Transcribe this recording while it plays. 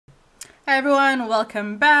Hi everyone,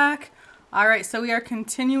 welcome back. Alright, so we are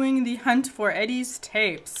continuing the hunt for Eddie's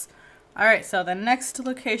tapes. Alright, so the next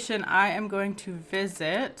location I am going to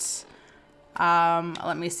visit,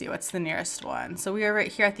 let me see, what's the nearest one? So we are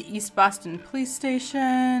right here at the East Boston Police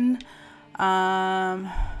Station. Oh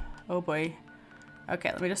boy.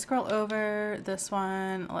 Okay, let me just scroll over this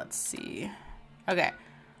one. Let's see. Okay,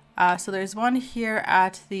 so there's one here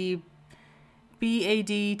at the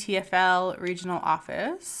BAD-TFL regional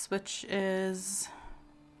office, which is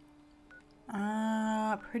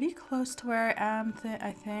pretty close to where I am,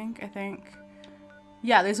 I think.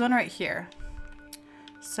 Yeah, there's one right here.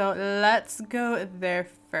 So let's go there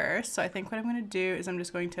first. So I think what I'm going to do is I'm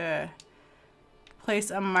just going to place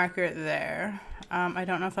a marker there. I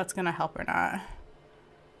don't know if that's going to help or not.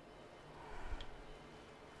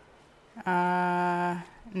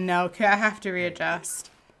 No, okay, I have to readjust.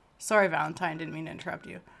 Sorry, Valentine, didn't mean to interrupt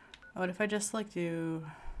you. What if I just like do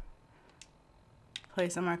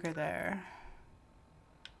place a marker there?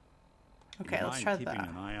 Okay, let's try that. Keeping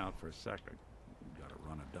an eye out for a second. Gotta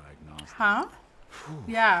run a diagnostic. Huh? Whew.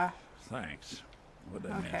 Yeah. Thanks.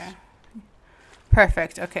 What'd I Okay. miss?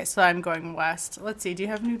 Perfect. Okay, so I'm going west. Let's see. Do you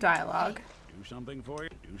have new dialogue? Do something for you?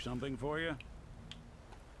 Do something for you?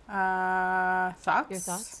 Thoughts? Your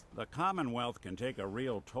thoughts? The Commonwealth can take a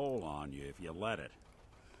real toll on you if you let it.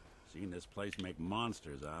 Seen this place make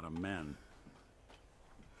monsters out of men.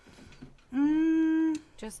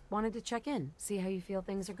 Just wanted to check in, see how you feel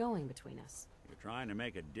things are going between us. You're trying to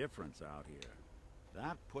make a difference out here.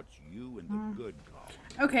 That puts you in the good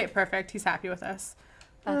column. Okay, perfect. He's happy with us.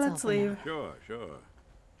 That's Let's helping leave. Sure.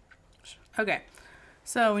 Okay,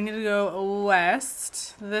 so we need to go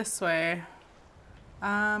west this way.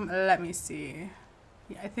 Let me see.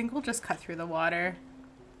 Yeah, I think we'll just cut through the water.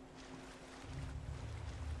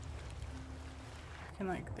 And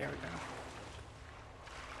like, there we go.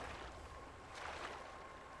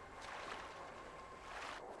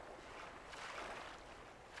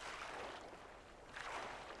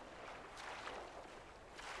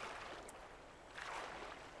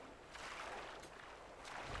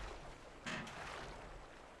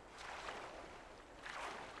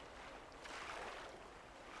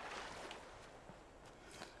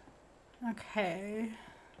 Okay.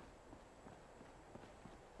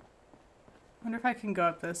 Wonder if I can go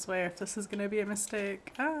up this way, or if this is gonna be a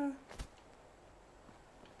mistake. Ah.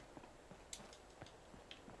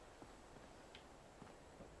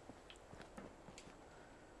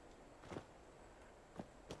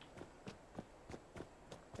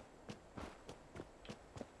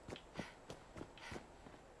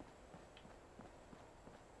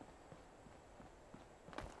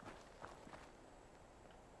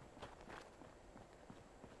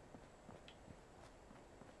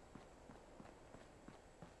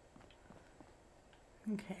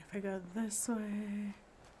 Okay, if I go this way.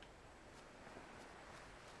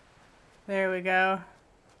 There we go.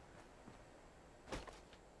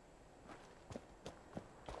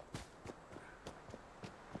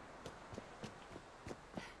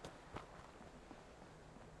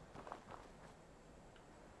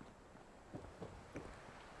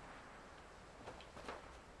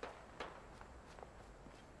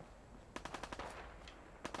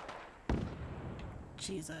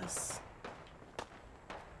 Jesus.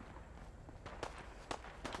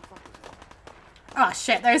 Oh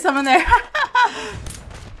shit, there's someone there.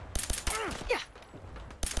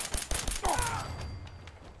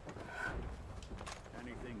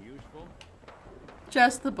 Anything useful?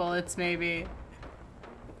 Just the bullets, maybe.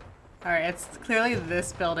 Alright, it's clearly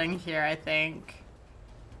this building here, I think.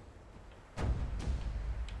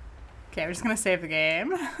 Okay, we're just gonna save the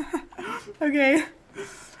game. Okay.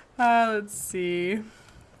 Let's see.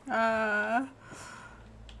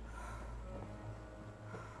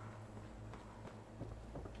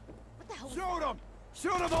 Shoot them!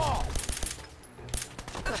 Shoot them all!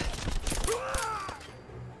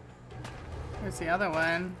 Where's the other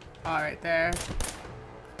one? Oh, right there.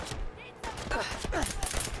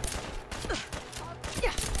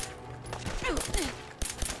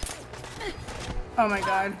 Oh my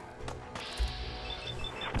god.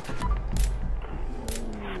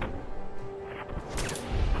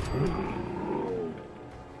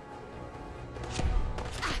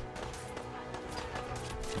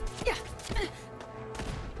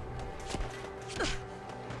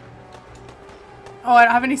 Oh, I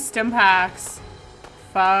don't have any stim packs.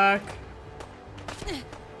 Fuck.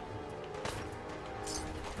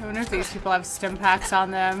 I wonder if these people have stim packs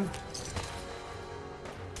on them.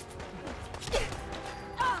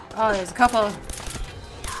 Oh, there's a couple.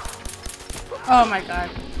 Oh my god.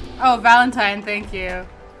 Oh, Valentine, thank you.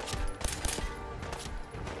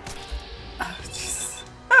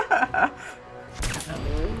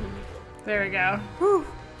 There we go. Whew.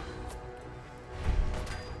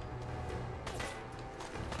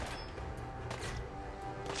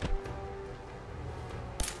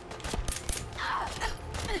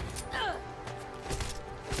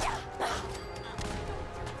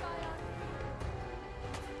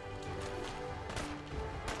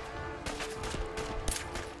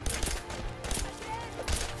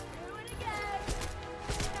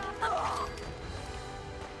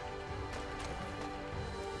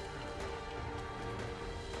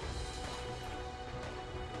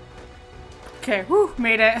 Okay, whew,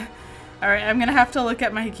 made it. Alright, I'm gonna have to look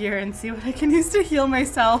at my gear and see what I can use to heal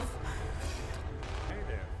myself. Hey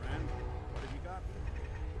there, friend. What have you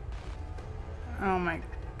got? Oh my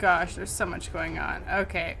gosh, there's so much going on.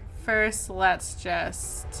 Okay, first let's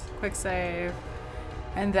just quick save.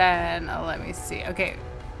 And then, let me see. Okay,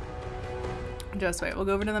 just wait, we'll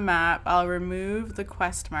go over to the map. I'll remove the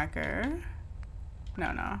quest marker.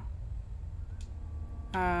 No.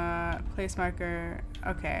 Place marker.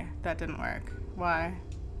 Okay, that didn't work. Why?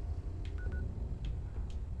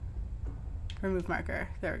 Remove marker.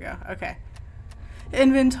 There we go. Okay.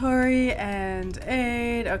 Inventory and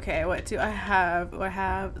aid. Okay, what do I have? I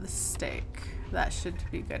have the stake. That should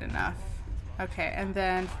be good enough. Okay, and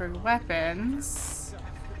then for weapons,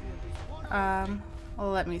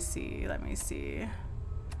 let me see.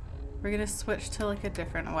 We're gonna switch to like a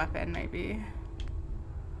different weapon maybe.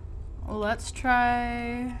 Let's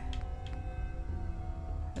try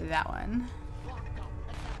that one.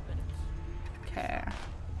 Okay,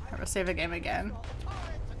 we'll save the game again.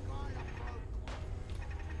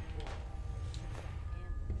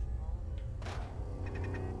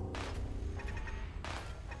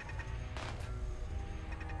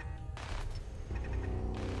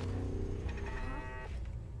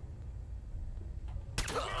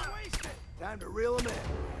 Time to reel him in.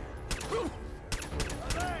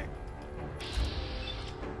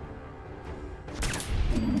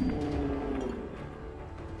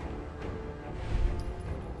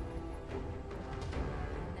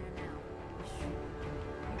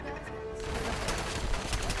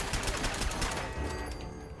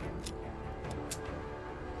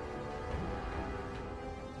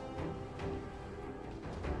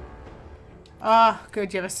 Oh,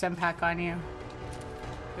 good, you have a stim pack on you.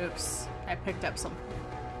 Oops, I picked up some.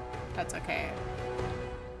 That's okay.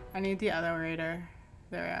 I need the other raider.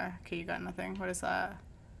 There we are. Okay, you got nothing. What is that?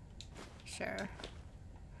 Sure.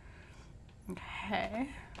 Okay.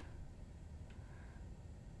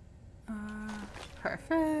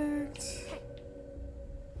 Perfect.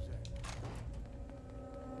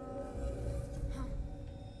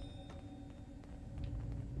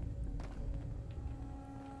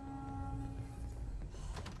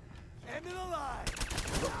 End of the line.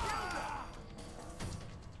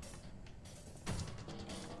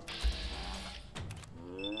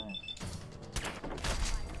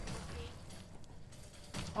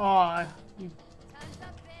 Oh, you.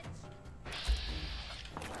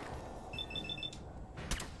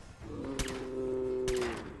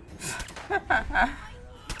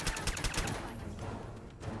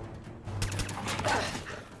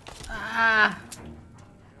 Ah.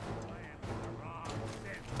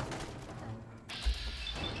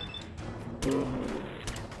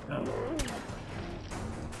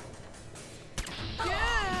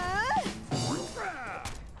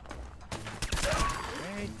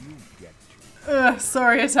 Ugh,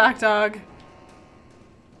 sorry, attack dog.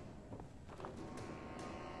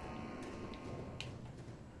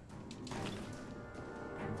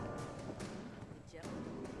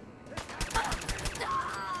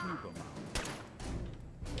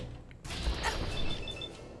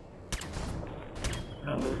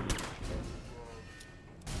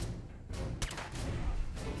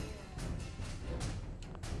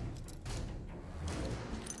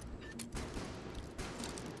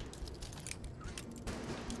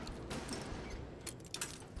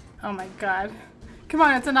 Oh my god. Come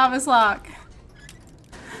on, it's a novice lock.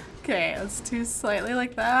 Okay, let's do slightly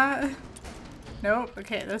like that. Nope.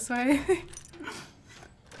 Okay, this way.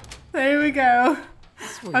 There we go.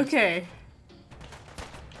 Sweet. Okay.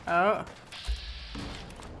 Oh.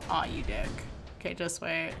 Aw, you dick. Okay, just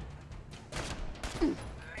wait.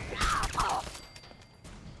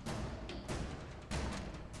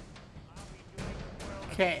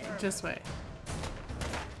 Okay, just wait.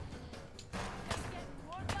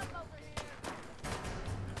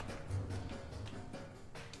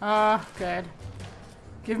 Ah, good.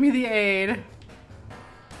 Give me the aid.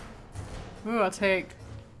 Ooh, I'll take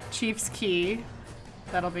Chief's Key.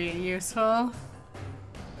 That'll be useful.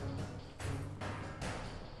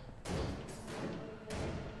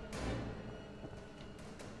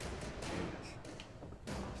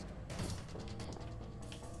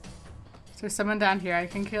 there's someone down here I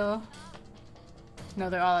can kill? No,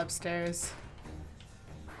 they're all upstairs.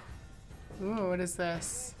 Ooh, what is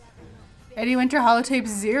this? Eddie Winter Holotape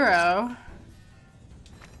 0.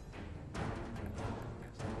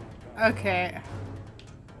 Okay.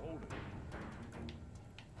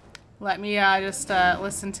 Let me just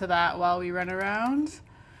listen to that while we run around.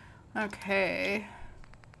 Okay.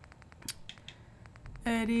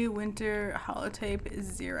 Eddie Winter Holotape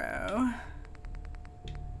 0.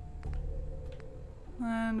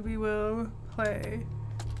 And we will play.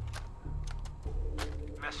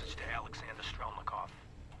 Message to Alexander Strelnikov.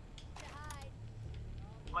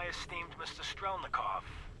 My esteemed Mr. Strelnikov,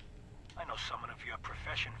 I know someone of your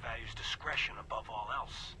profession values discretion above all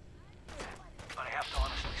else. But I have to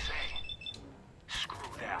honestly say, screw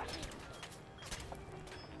that.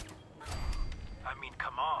 I mean,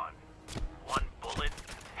 come on. One bullet,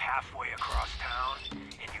 halfway across town,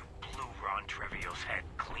 and you blew Ron Trevio's head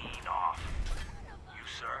clean off. You,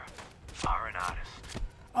 sir, are an artist.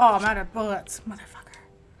 Oh, I'm out of bullets, motherfucker.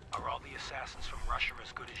 Are all the assassins from Russia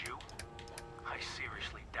as good as you? I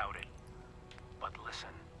seriously doubt it. But listen,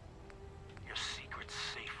 your secret's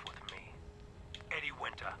safe with me. Eddie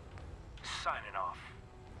Winter, signing off.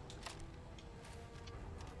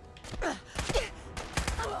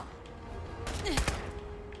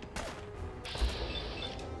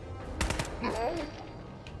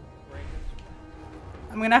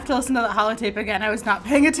 I'm gonna have to listen to the holotape again. I was not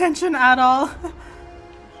paying attention at all. Say the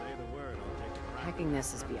word, I'll take a crack. Hacking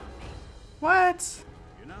this is beyond me. What?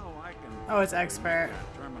 You know, I can... Oh, it's expert.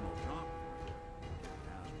 that terminal top for you.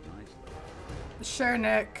 That's nice, though. Sure,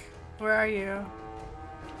 Nick. Where are you?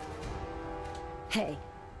 Hey,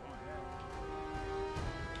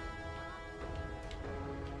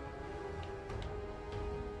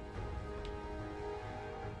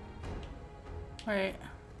 Wait.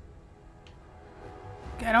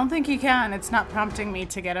 I don't think he can. It's not prompting me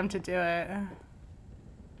to get him to do it.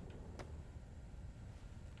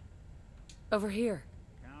 over here.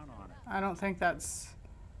 Count on it. I don't think that's...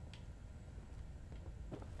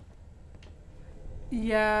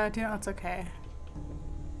 Yeah, do you know, it's okay.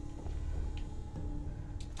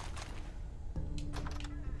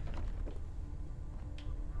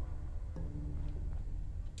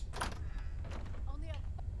 Only a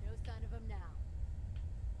no sign of him now.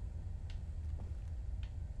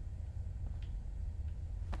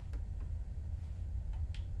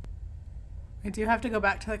 I do have to go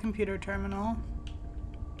back to the computer terminal.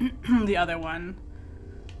 The other one.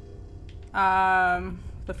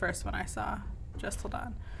 The first one I saw. Just hold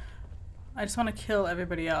on. I just want to kill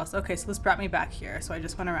everybody else. Okay, so this brought me back here, so I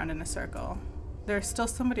just went around in a circle. There's still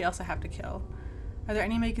somebody else I have to kill. Are there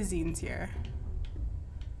any magazines here?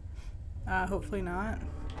 Hopefully not.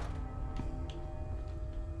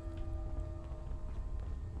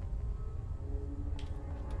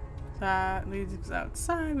 That leads us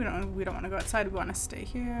outside. We don't want to go outside. We want to stay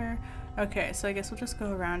here. Okay, so I guess we'll just go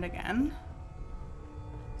around again.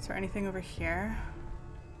 Is there anything over here?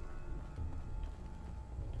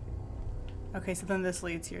 Okay, so then this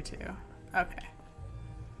leads here too. Okay.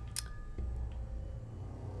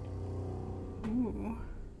 Ooh.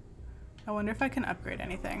 I wonder if I can upgrade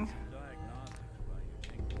anything.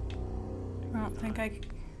 I don't think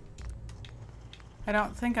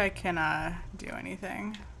I can do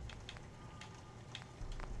anything.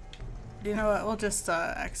 You know what? We'll just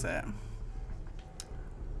exit.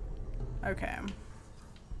 Okay.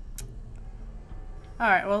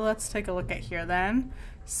 Alright, well let's take a look at here then.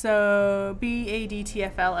 So,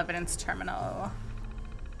 BADTFL evidence terminal.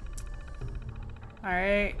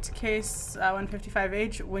 Alright, case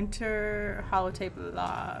 155H, winter holotape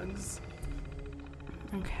logs.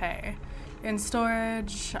 Okay. In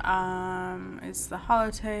storage is the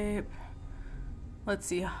holotape. Let's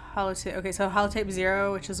see, holotape. Okay, so holotape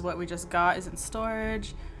 0, which is what we just got, is in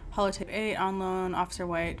storage. Holotape 8 on loan, Officer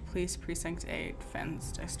White, Police Precinct 8,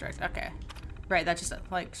 Fens District. Okay. Right, that just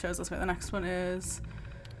like shows us where the next one is.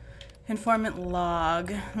 Informant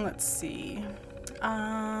log. Let's see.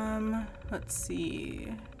 Let's see.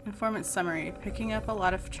 Informant summary. Picking up a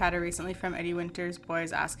lot of chatter recently from Eddie Winter's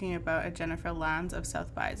boys asking about a Jennifer Lands of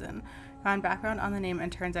South Bison. Found background on the name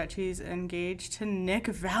and turns out she's engaged to Nick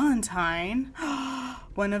Valentine,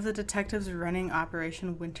 one of the detectives running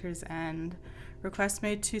Operation Winter's End. Request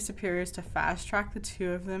made to superiors to fast track the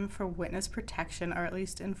two of them for witness protection or at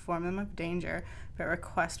least inform them of danger, but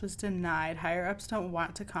request was denied. Higher ups don't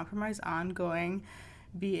want to compromise ongoing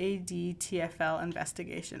BADTFL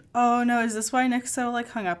investigation. Oh no, is this why Nick's so like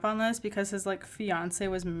hung up on this? Because his like fiance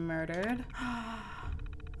was murdered?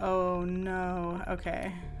 Oh no,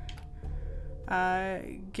 okay.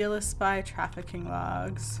 Gillis spy trafficking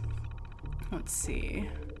logs. Let's see.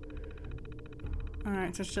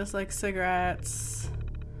 Alright, so it's just like cigarettes,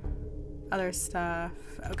 other stuff.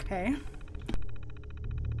 Okay.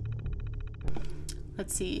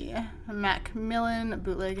 Let's see. Macmillan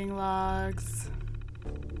bootlegging logs.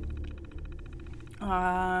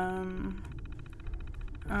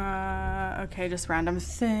 Okay, just random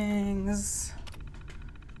things.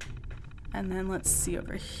 And then let's see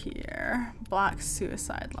over here. Black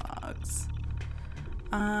suicide logs.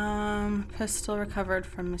 Pistol recovered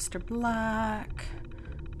from Mr. Black.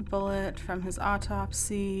 Bullet from his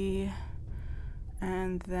autopsy.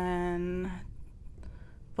 And then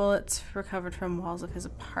bullets recovered from walls of his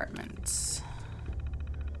apartment.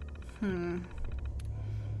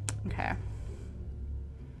 Okay.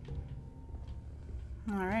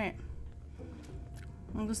 Alright.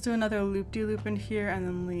 We'll just do another loop-de-loop in here and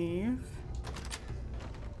then leave.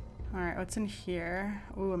 Alright, what's in here?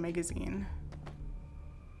 Ooh, a magazine.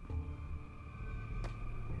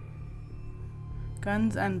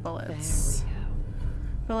 Guns and bullets. There we go.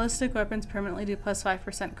 Ballistic weapons permanently do plus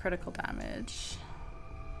 5% critical damage.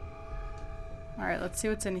 Alright, let's see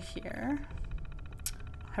what's in here.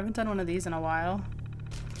 I haven't done one of these in a while.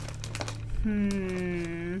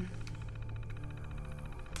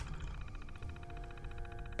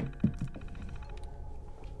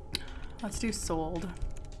 Let's do sold.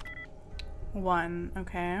 1,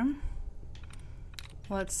 okay.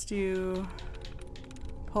 Let's do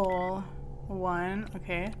pull 1,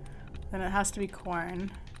 okay. Then it has to be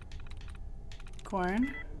corn.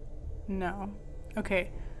 Corn? No.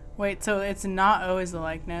 Okay. Wait, so it's not O is the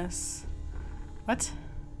likeness. What?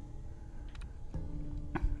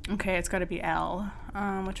 Okay, it's gotta be L.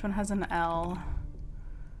 Which one has an L?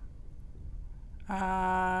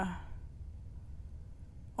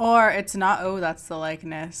 Or it's not O, that's the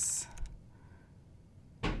likeness.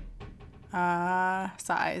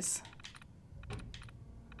 Size.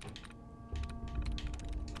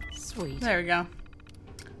 Sweet. There we go.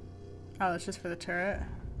 Oh, that's just for the turret.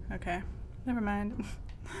 Okay. Never mind.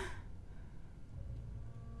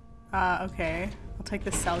 Okay. I'll take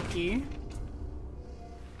the cell key.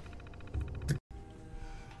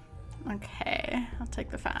 Okay. I'll take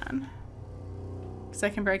the fan. Because I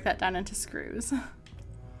can break that down into screws.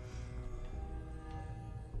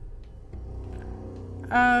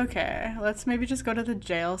 Okay. Let's maybe just go to the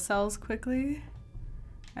jail cells quickly.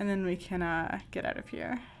 And then we can get out of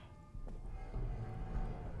here.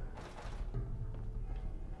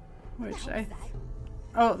 Which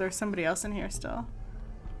oh, there's somebody else in here still.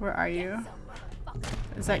 Where are you?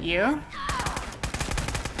 Is that you?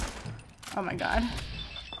 Oh my god.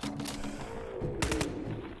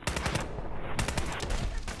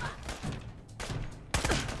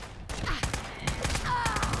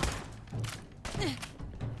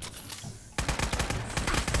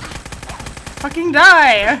 Fucking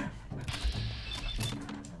die!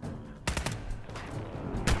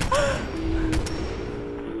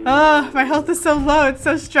 Oh, my health is so low. It's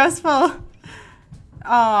so stressful. Oh,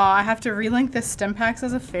 I have to relink the stim packs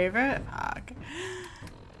as a favorite? Fuck.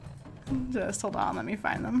 Just hold on. Let me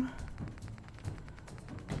find them.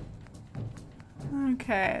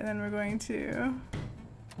 Okay, then we're going to...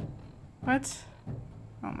 What?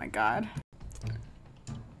 Oh my god.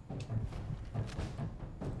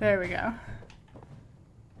 There we go.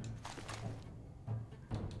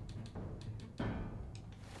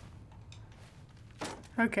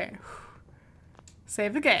 Okay.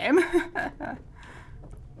 Save the game.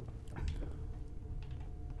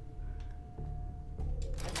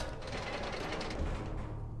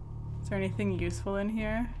 Is there anything useful in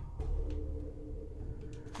here?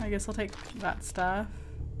 I guess I'll take that stuff.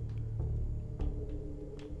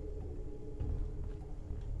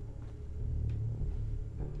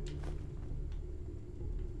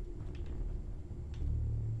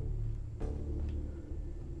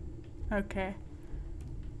 Okay.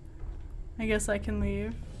 I guess I can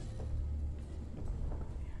leave.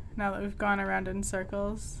 Now that we've gone around in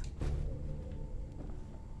circles.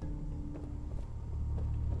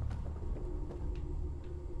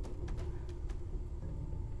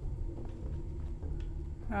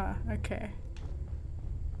 Ah, okay.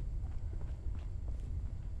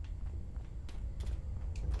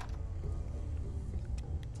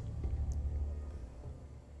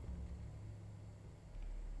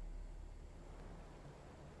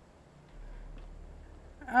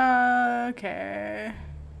 Okay.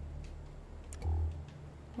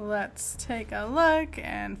 Let's take a look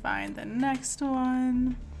and find the next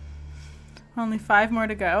one. Only 5 more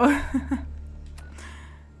to go.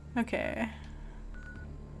 Okay.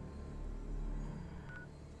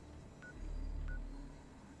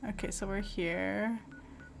 Okay, so we're here.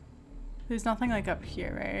 There's nothing like up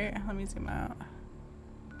here, right? Let me zoom out.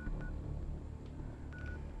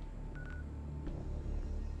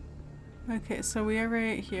 Okay, so we are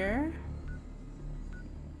right here.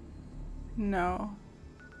 No.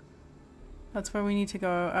 That's where we need to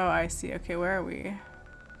go. Oh, I see. Okay, where are we?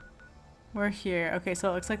 We're here. Okay,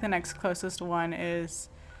 so it looks like the next closest one is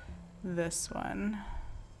this one.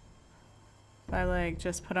 If I like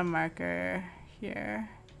just put a marker here.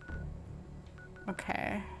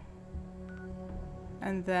 Okay.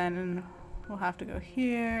 And then we'll have to go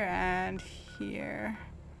here and here.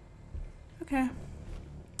 Okay.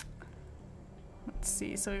 Let's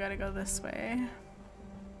see, so we gotta go this way.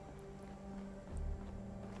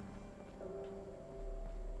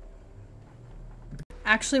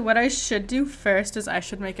 Actually, what I should do first is I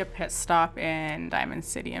should make a pit stop in Diamond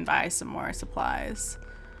City and buy some more supplies.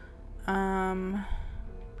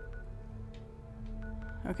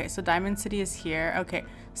 Okay, so Diamond City is here. Okay,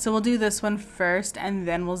 so we'll do this one first and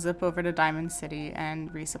then we'll zip over to Diamond City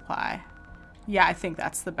and resupply. Yeah, I think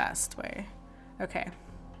that's the best way. Okay.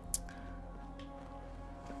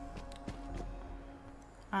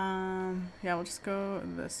 Yeah, we'll just go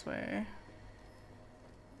this way.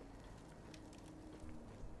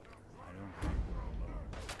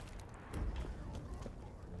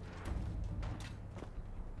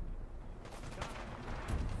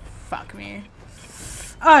 Fuck me.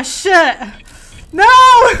 Oh shit! No!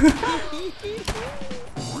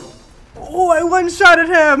 Oh, I one-shotted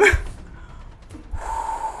him!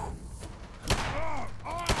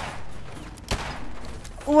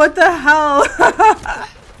 What the hell?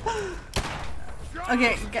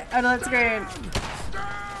 Okay, oh, that's great.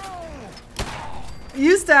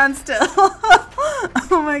 You stand still.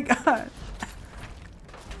 Oh my god.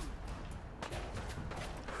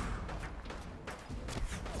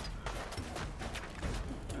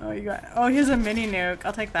 Oh, you got. Oh, here's a mini nuke.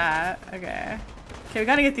 I'll take that. Okay. Okay, we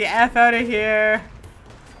gotta get the F out of here.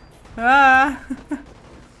 Ah.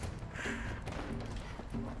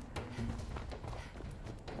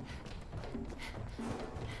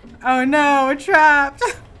 Oh no, we're trapped.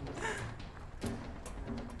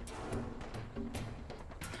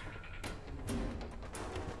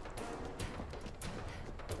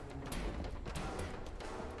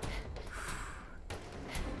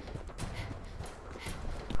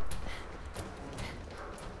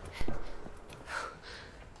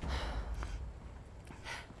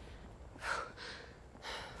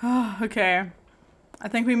 Oh, okay. I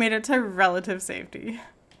think we made it to relative safety.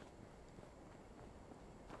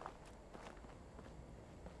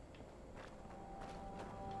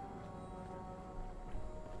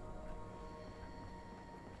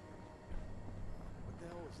 What the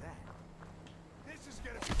hell was that? This is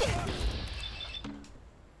gonna be fun.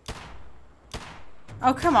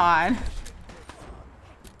 Oh, come on.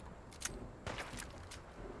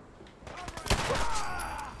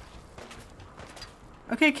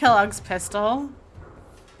 Okay, Kellogg's pistol.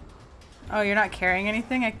 Oh, you're not carrying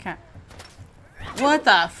anything? I can't. What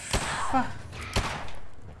the fuck?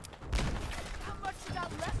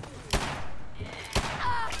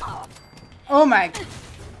 Oh my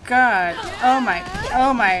god.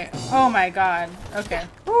 Oh my god. Okay.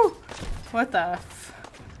 Woo. What the f.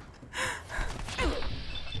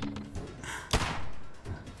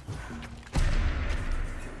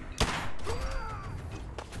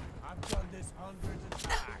 I've done this hundreds of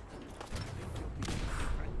times.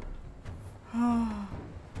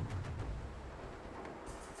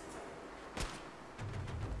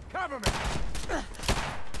 Cover me.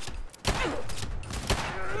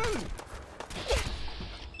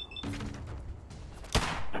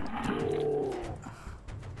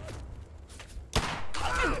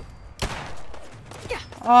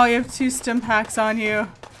 Oh, you have 2 stim packs on you.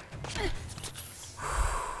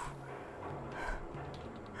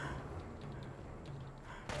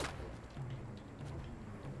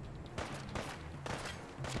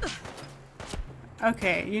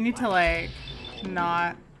 Okay, you need to like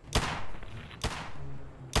not.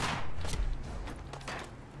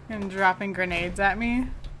 And dropping grenades at me.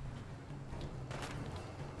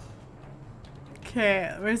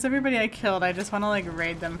 Okay, where's everybody I killed? I just want to like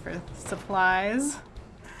raid them for supplies.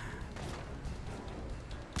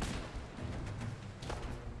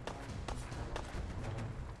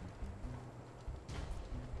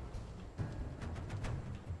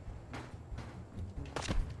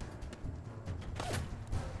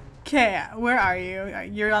 Okay, where are you?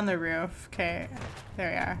 You're on the roof. Okay, there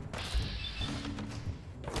we are.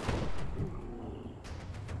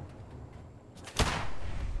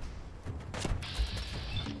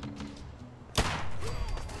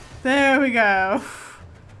 There we go.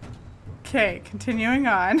 Okay, continuing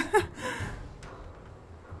on.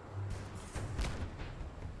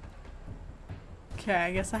 Okay,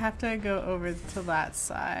 I guess I have to go over to that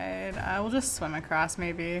side. I will just swim across,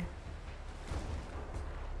 maybe.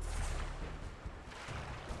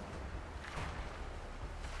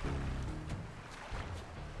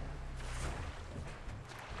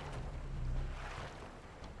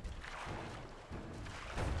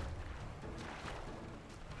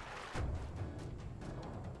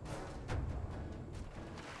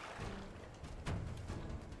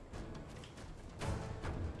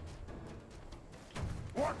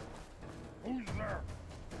 What? Who's there?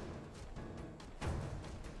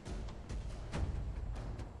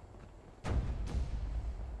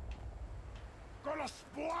 Gonna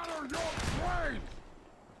splatter your brains!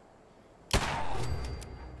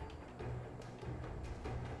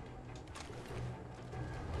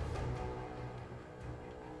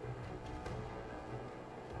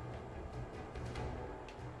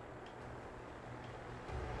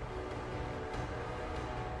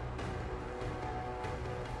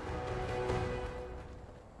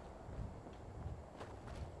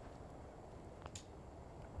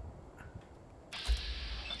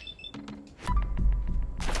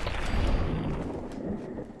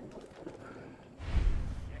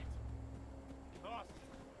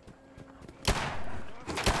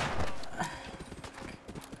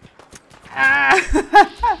 Ah!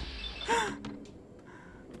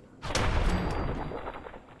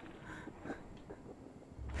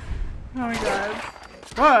 Oh my god.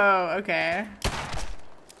 Whoa, okay.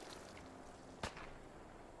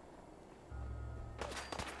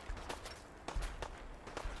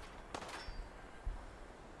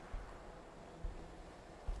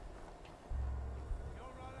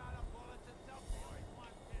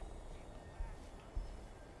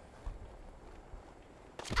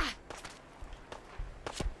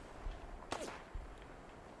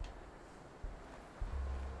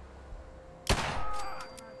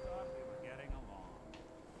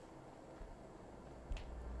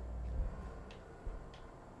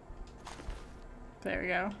 There we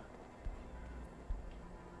go.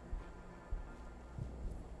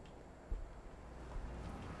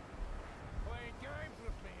 Playing games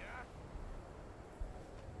with me, huh?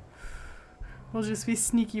 We'll just be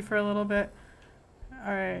sneaky for a little bit.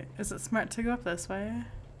 Alright, is it smart to go up this way?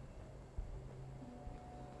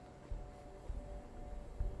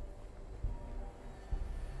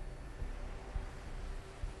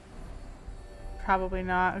 Probably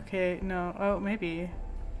not. Okay, no. Oh, maybe.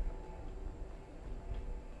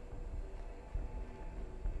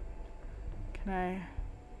 Can I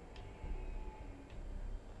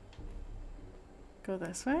go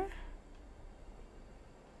this way?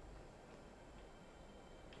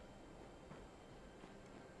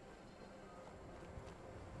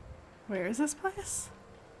 Where is this place?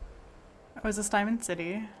 Oh, is this Diamond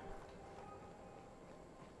City?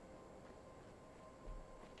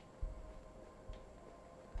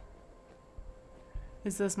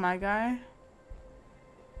 Is this my guy?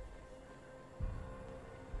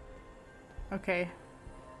 Okay.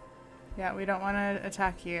 Yeah, we don't want to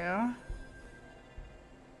attack you.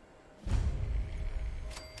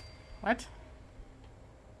 What?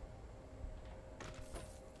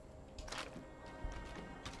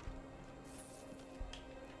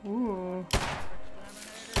 Ooh.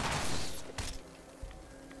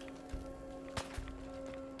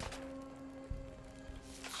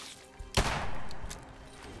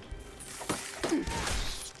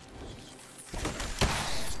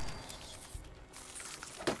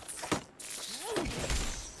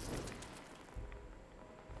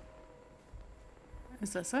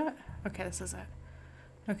 Is this it? Okay, this is it.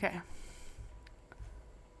 Okay.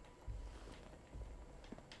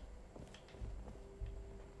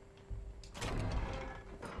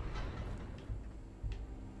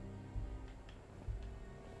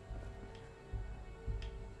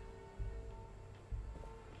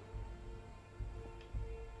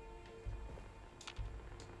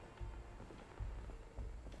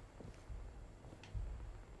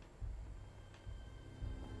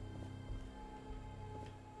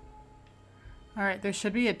 Alright, there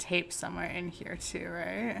should be a tape somewhere in here too,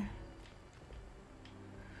 right?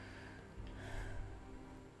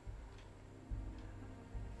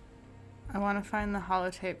 I want to find the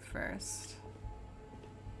holotape first.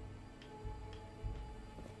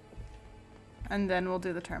 And then we'll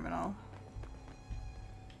do the terminal.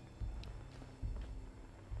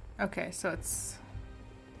 Okay, so it's...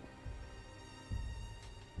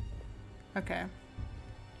 Okay.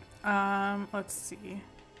 Let's see.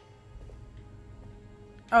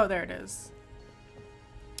 Oh, there it is.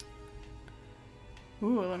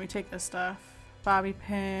 Ooh, let me take this stuff. Bobby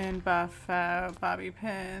pin, buff out, bobby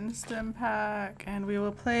pin, stim pack, and we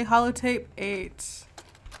will play holotape 8.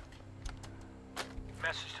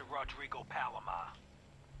 Message to Rodrigo Palomar.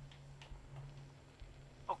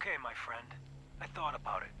 Okay, my friend. I thought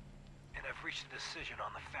about it, and I've reached a decision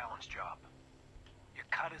on the Fallon's job. Your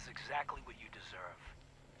cut is exactly what you deserve.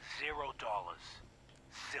 $0.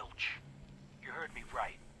 Zilch. You heard me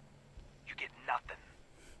right. You get nothing.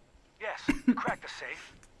 Yes, you cracked the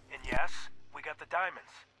safe, and yes, we got the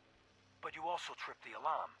diamonds. But you also tripped the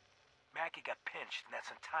alarm. Mackie got pinched, and that's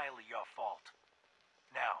entirely your fault.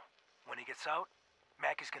 Now, when he gets out,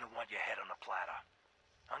 Mackie's gonna want your head on a platter.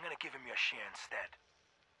 I'm gonna give him your share instead.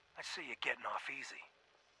 I see you're getting off easy.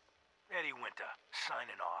 Eddie Winter,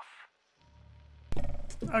 signing off.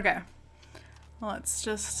 Okay. Let's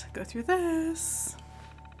just go through this.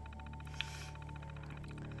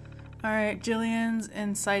 Alright, Jillian's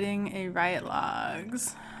inciting a riot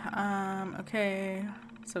logs. Okay.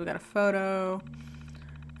 So we got a photo.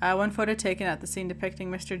 One photo taken at the scene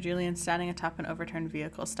depicting Mr. Julian standing atop an overturned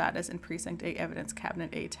vehicle. Status in Precinct 8 Evidence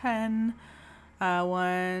Cabinet A10.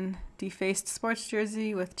 One defaced sports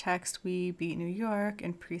jersey with text "We beat New York"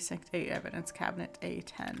 in Precinct 8 Evidence Cabinet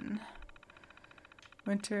A10.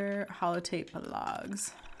 Winter holotape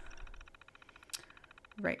logs.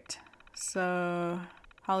 Right. So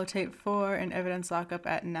holotape 4 in evidence lockup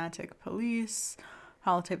at Natick Police.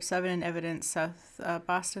 Holotape 7 in evidence South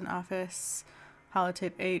Boston office.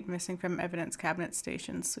 Holotape 8 missing from evidence cabinet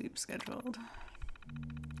station sweep scheduled.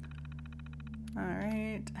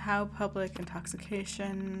 Alright. How public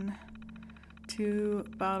intoxication. 2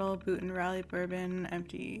 bottle Boot and Raleigh bourbon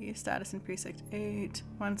empty. Status in Precinct 8.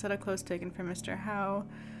 1 set of clothes taken from Mr. Howe.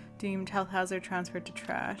 Deemed health hazard transferred to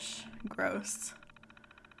trash. Gross.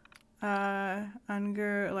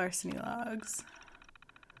 Unger larceny logs.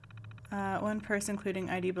 1 purse including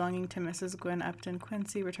ID belonging to Mrs. Gwen Upton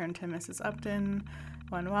Quincy returned to Mrs. Upton.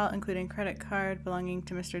 1 wallet including credit card belonging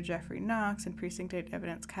to Mr. Jeffrey Knox in Precinct 8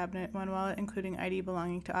 Evidence Cabinet. 1 wallet including ID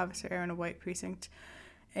belonging to Officer Aaron White, Precinct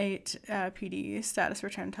 8 PD. Status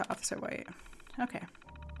returned to Officer White. Okay.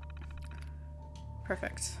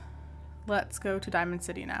 Perfect. Let's go to Diamond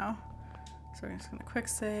City now. So we're just going to quick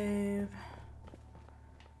save.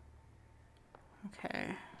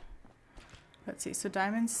 Okay. Let's see. So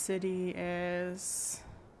Diamond City is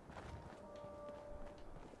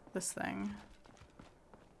this thing.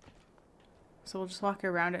 So we'll just walk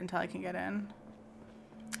around it until I can get in.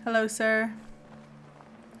 Hello, sir.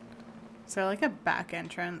 Is there like a back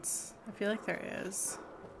entrance? I feel like there is.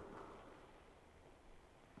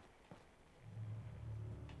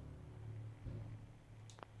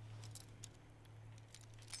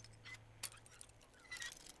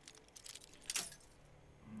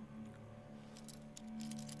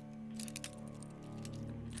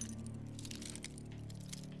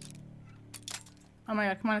 Oh my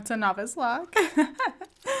god, come on, it's a novice lock.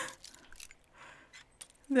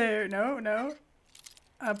 There, no.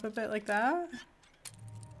 Up a bit like that.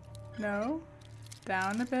 No.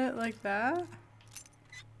 Down a bit like that.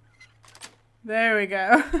 There we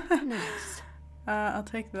go. Nice. I'll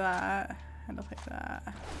take that. And I'll take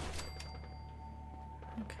that.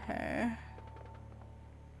 Okay.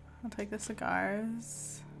 I'll take the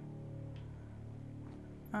cigars.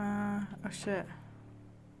 Oh shit.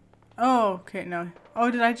 Oh, okay, no. Oh,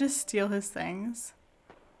 did I just steal his things?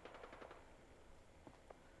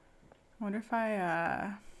 I wonder if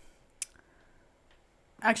I,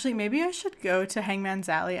 Actually, maybe I should go to Hangman's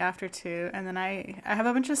Alley after 2, and then I have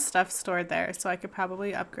a bunch of stuff stored there, so I could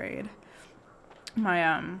probably upgrade my,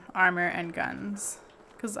 armor and guns,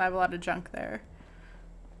 because I have a lot of junk there.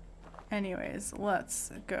 Anyways,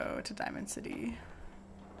 let's go to Diamond City.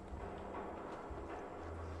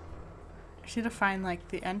 I should have find, like,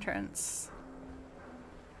 the entrance.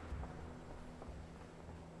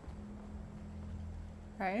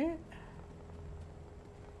 Right?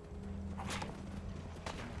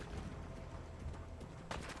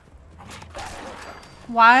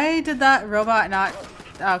 Why did that robot not...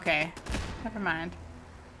 Okay. Never mind.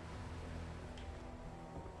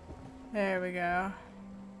 There we go.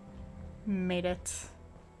 Made it.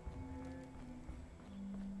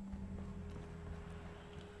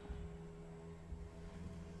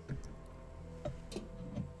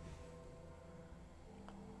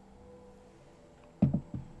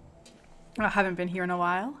 I haven't been here in a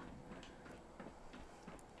while.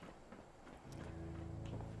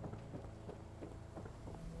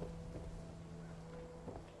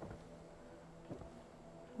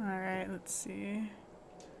 Alright, let's see.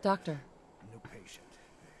 Doctor. New patient.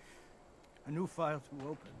 A new file to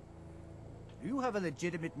open. Do you have a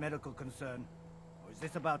legitimate medical concern? Or is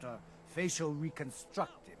this about a Facial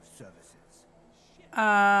reconstructive services.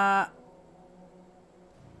 I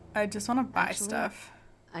just want to buy Actually- stuff.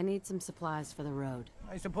 I need some supplies for the road.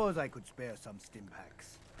 I suppose I could spare some stim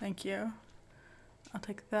packs. Thank you. I'll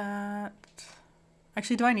take that.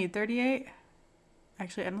 Actually, do I need 38?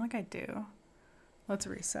 Actually, I don't think I do. Let's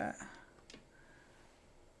reset.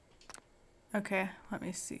 Okay, let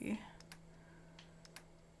me see.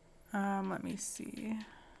 Let me see.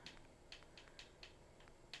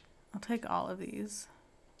 I'll take all of these.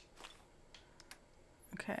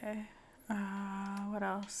 Okay. What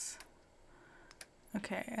else?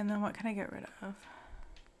 Okay, and then what can I get rid of?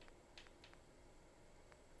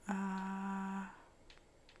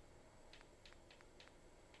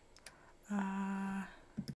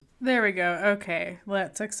 There we go. Okay,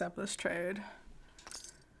 let's accept this trade.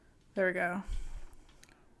 There we go.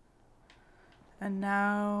 And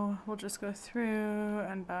now we'll just go through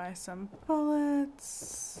and buy some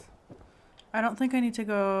bullets. I don't think I need to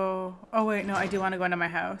go... Oh wait, no, I do want to go into my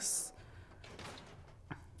house.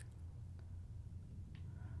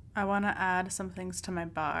 I want to add some things to my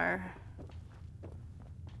bar.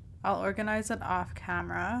 I'll organize it off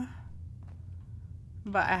camera.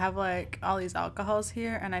 But I have like all these alcohols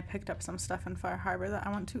here and I picked up some stuff in Far Harbor that I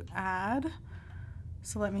want to add.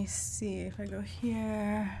 So let me see if I go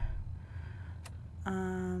here.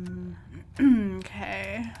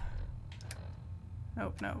 Okay.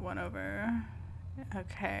 Oh, no, one over.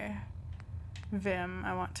 Okay. Vim.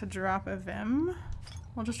 I want to drop a Vim.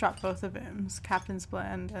 We'll just drop both the Vims. Captain's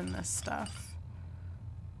Blend and this stuff.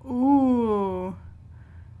 Ooh.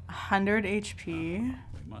 100 HP.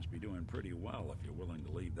 We must be doing pretty well if you're willing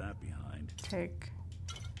to leave that behind. Take.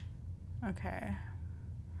 Okay.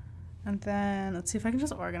 And then let's see if I can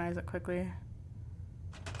just organize it quickly.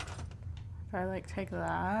 If I like take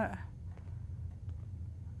that.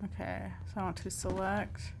 Okay, so I want to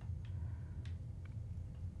select.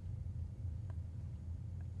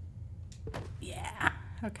 Yeah.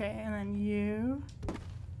 Okay, and then you.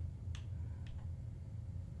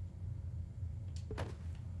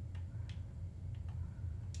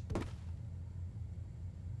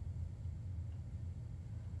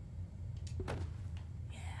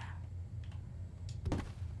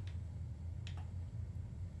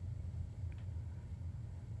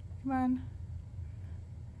 Come on.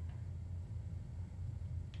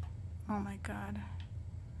 Oh my god.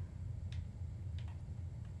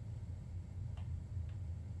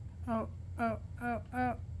 Oh.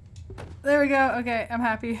 There we go. Okay, I'm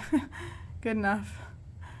happy. Good enough.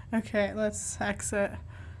 Okay, let's exit.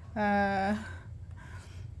 There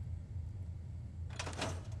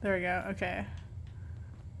we go. Okay.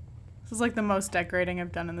 This is like the most decorating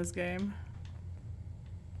I've done in this game.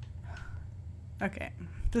 Okay.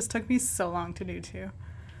 This took me so long to do too.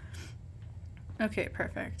 Okay,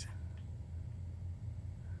 perfect.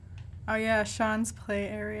 Oh yeah, Sean's play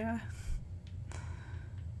area.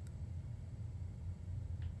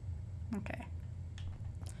 Okay.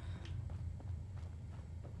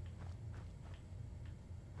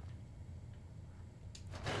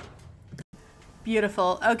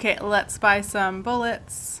 Beautiful. Okay, let's buy some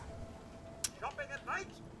bullets. Shopping at night?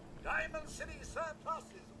 Diamond City Surplus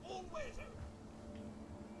is always open.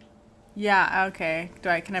 Yeah, okay.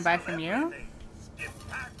 Can I buy from you? Stim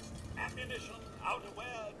packs, ammunition,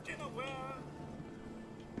 outerwear, dinnerware.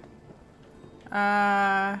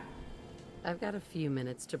 I've got a few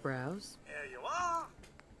minutes to browse. Here you are.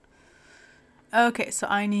 Okay, so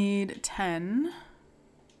I need 10.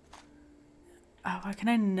 Oh, why can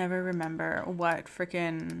I never remember what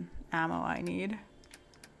freaking ammo I need?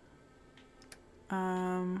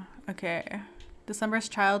 Okay. December's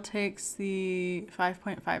Child takes the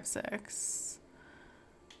 5.56.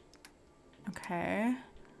 Okay.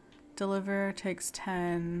 Deliver takes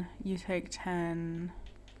 10. You take 10.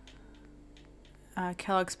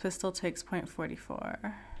 Kellogg's Pistol takes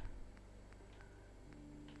 0.44.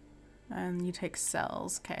 And you take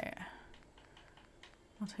cells. Okay.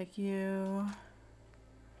 I'll take you.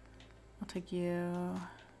 I'll take you.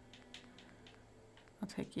 I'll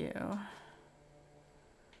take you.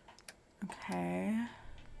 Okay.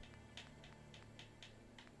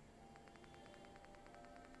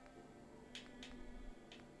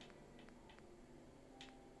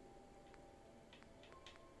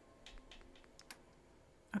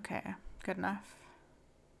 Okay, good enough.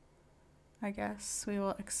 I guess we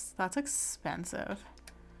will. That's expensive.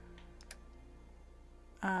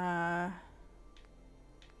 Do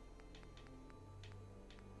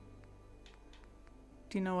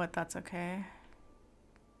you know what? That's okay.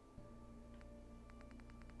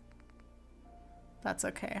 That's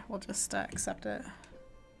okay. We'll just accept it.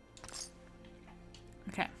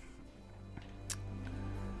 Okay.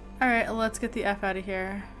 Alright, let's get the F out of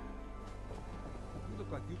here. You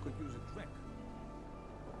look like you could use a drink.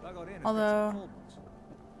 I'll go in and get Although- some cold ones.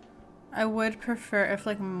 I would prefer if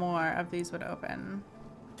like more of these would open.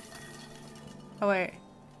 Oh wait.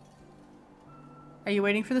 Are you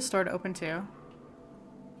waiting for the store to open too?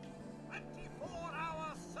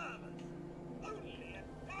 24-hour service. Only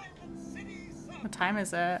at Diamond City Service. What time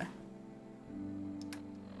is it?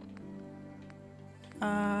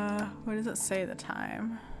 What does it say the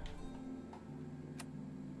time?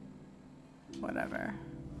 Whatever.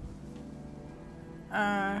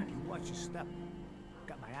 You watch your step.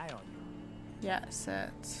 Got my eye on you. Yes,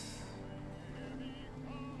 it.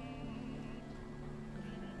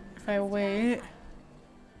 If I wait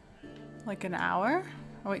like an hour?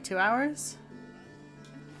 Oh wait, 2 hours?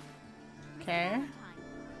 Okay.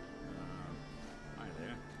 Hi there.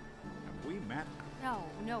 Have we met?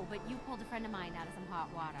 No, but you pulled a friend of mine out of some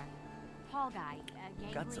hot water. Tall guy,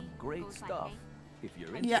 Got some gangly, great goes by stuff. Hank. If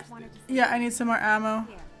you're I Yeah. just interested, wanted to see Yeah, if I need some more ammo.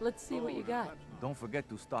 here. Let's see what you got. don't forget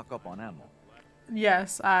to stock up on ammo.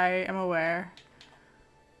 Yes, I am aware.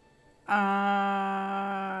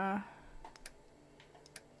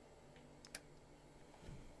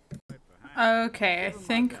 Okay, I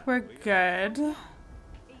think we're good.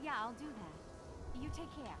 Yeah, I'll do that. You take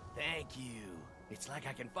care. Thank you. It's like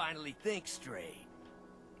I can finally think straight.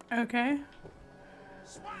 Okay.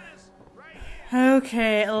 Squatters, right here.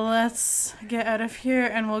 Okay, let's get out of here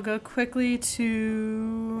and we'll go quickly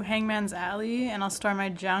to Hangman's Alley and I'll store my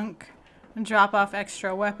junk and drop off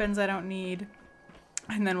extra weapons I don't need.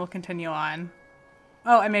 And then we'll continue on.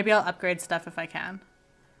 Oh, and maybe I'll upgrade stuff if I can.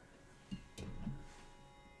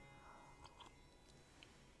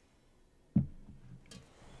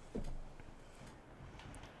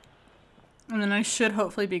 And then I should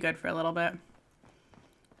hopefully be good for a little bit.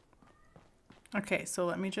 Okay, so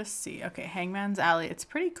let me just see. Okay, Hangman's Alley. It's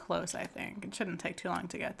pretty close, I think. It shouldn't take too long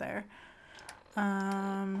to get there.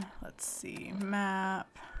 Let's see.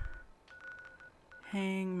 Map.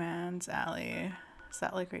 Hangman's Alley. Is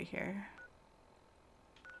that like right here?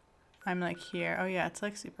 I'm like here. Oh yeah, it's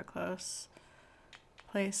like super close.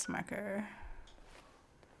 Place marker.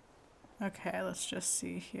 Okay, let's just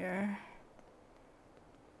see here.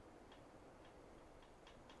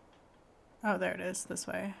 Oh, there it is, this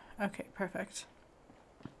way. Okay, perfect.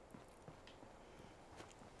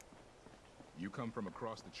 You come from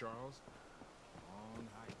across the Charles? Long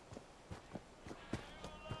hike.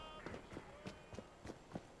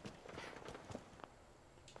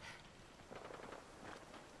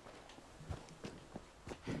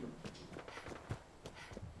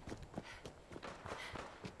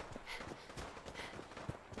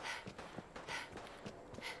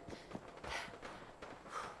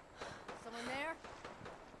 Someone there?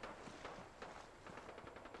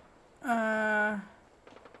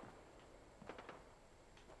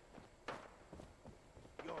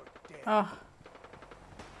 You're dead. Oh.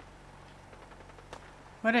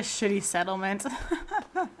 What a shitty settlement.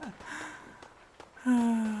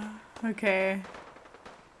 Okay.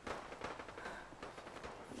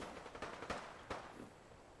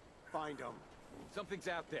 Find them. Something's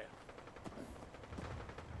out there.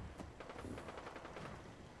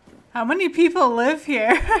 How many people live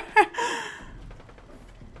here?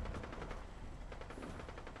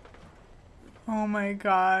 Oh my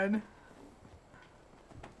god.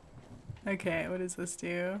 Okay, what does this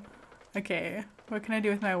do? Okay, what can I do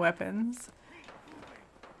with my weapons?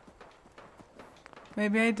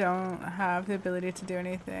 Maybe I don't have the ability to do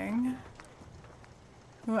anything.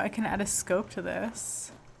 Ooh, I can add a scope to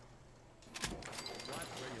this.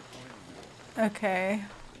 Okay.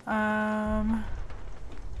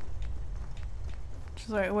 Just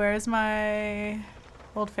wait, where's my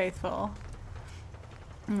Old Faithful?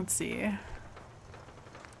 Let's see.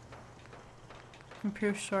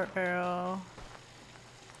 Improve short barrel.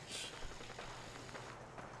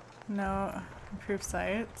 No. Improve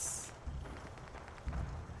sights.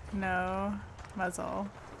 No. Muzzle.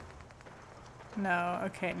 No.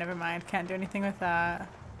 Okay, never mind. Can't do anything with that.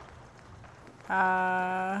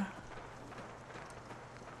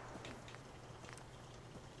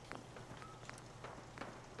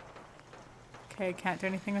 Okay, can't do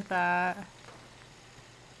anything with that.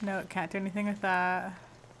 No, can't do anything with that.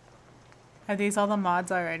 Are these all the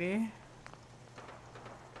mods already?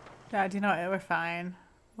 Yeah, do you know what? We're fine.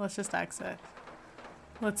 Let's just exit.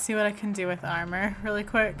 Let's see what I can do with armor really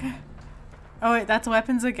quick. Oh wait, that's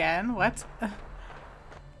weapons again? What?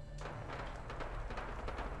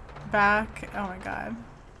 Back. Oh my god.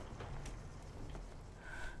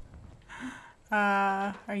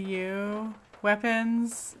 Are you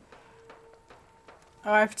weapons?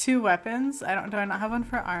 Oh, I have 2 weapons. Do I not have one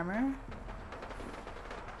for armor?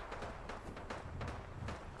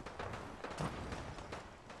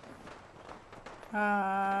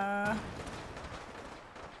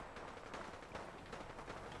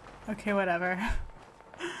 Okay, whatever.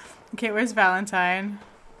 Okay, where's Valentine?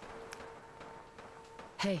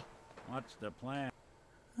 Hey. What's the plan?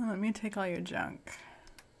 Oh, let me take all your junk.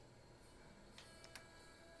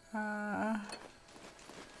 Alright,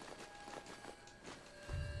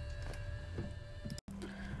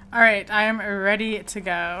 I am ready to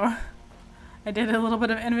go. I did a little bit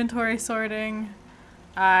of inventory sorting.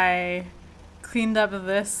 I cleaned up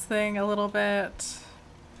this thing a little bit.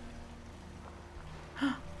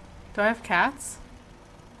 Do I have cats?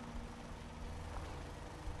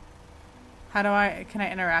 Can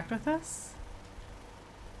I interact with this?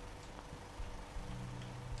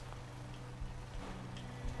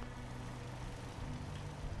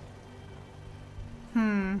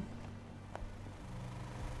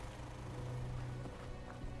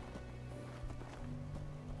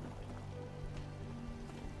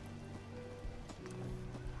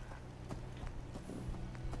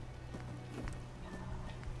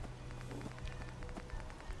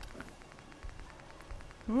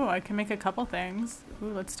 Ooh, I can make a couple things.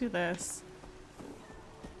 Ooh, let's do this.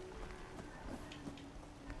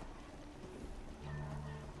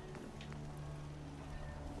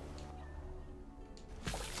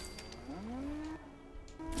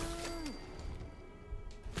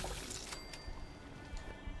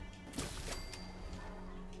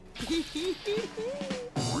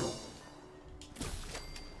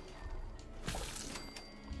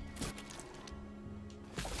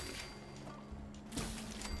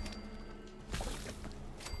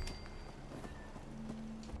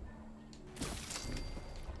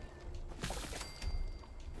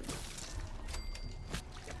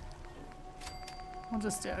 We'll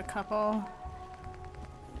just do a couple.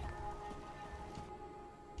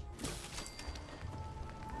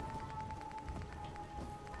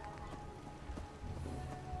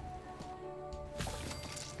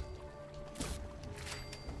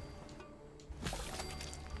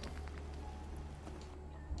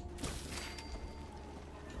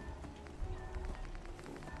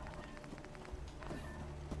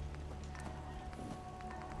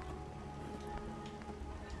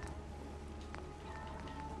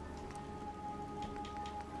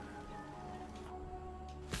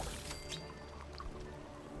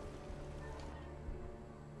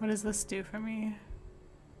 What does this do for me?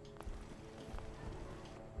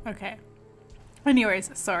 Okay. Anyways,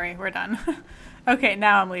 sorry, we're done. Okay,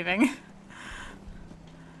 now I'm leaving.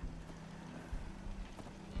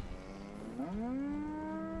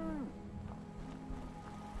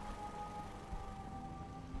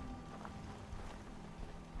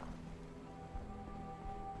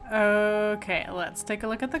 Okay, let's take a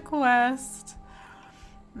look at the quest.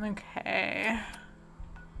 Okay.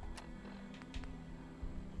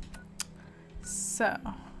 So,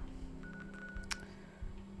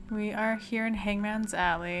 we are here in Hangman's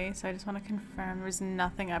Alley, so I just want to confirm there's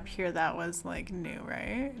nothing up here that was, like, new,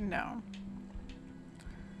 right? No.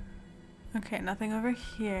 Okay, nothing over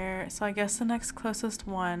here. So I guess the next closest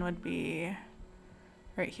one would be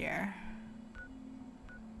right here.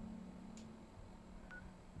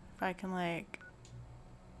 If I can, like...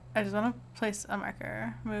 I just want to place a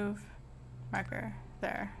marker. Move. Marker.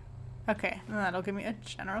 There. Okay, and that'll give me a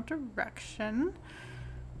general direction.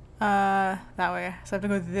 That way. So I have to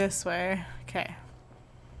go this way. Okay.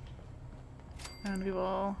 And we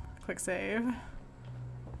will quick save.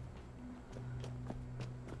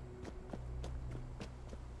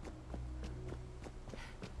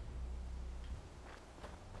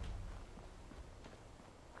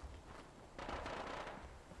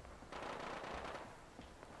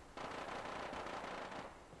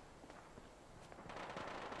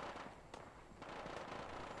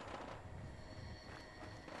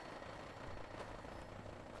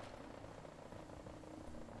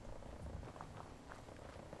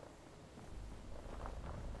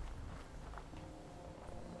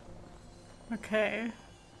 Okay.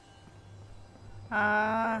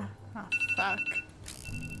 Oh fuck.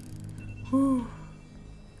 Whew.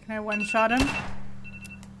 Can I one-shot him?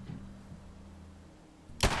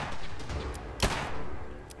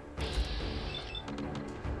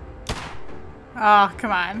 Oh,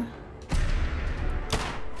 come on.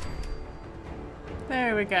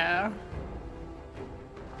 There we go.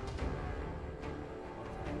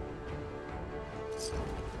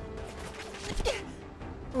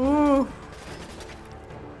 Ooh.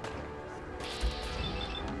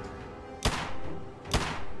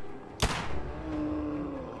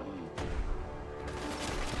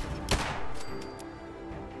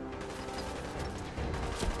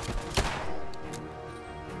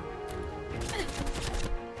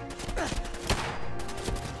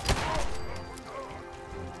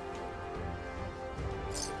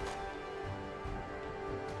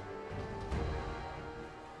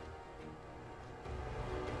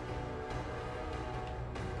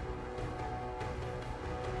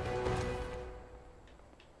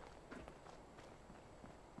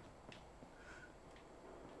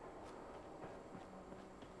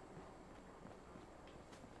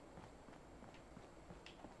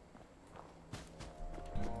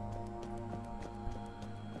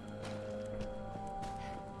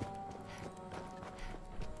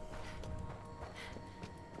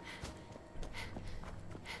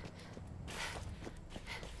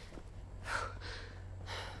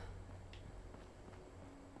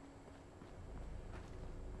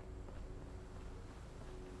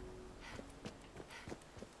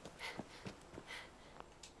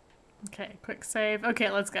 Okay, quick save.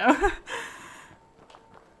 Okay, let's go.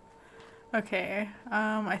 Okay,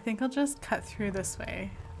 I think I'll just cut through this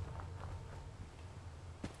way.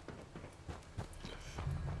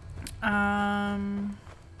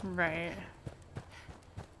 Right.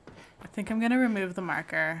 I think I'm gonna remove the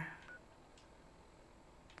marker.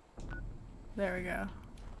 There we go.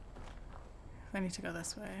 I need to go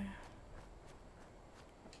this way.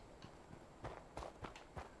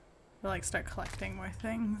 I'll like start collecting more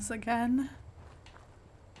things again.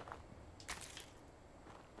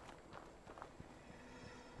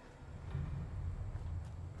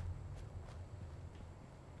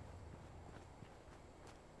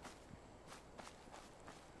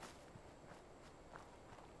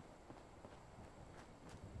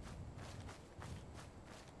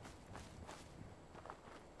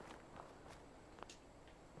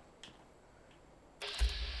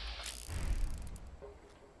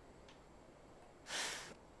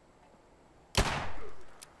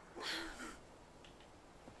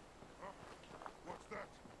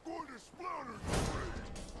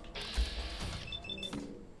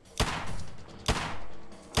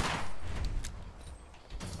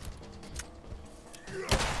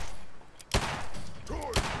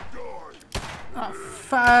 Oh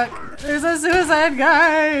fuck, there's a suicide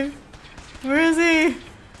guy! Where is he?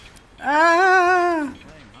 Ah!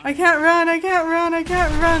 I can't run, I can't run, I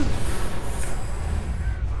can't run!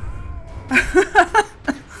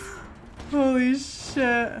 Holy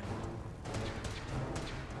shit.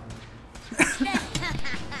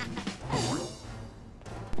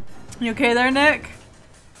 You okay there, Nick?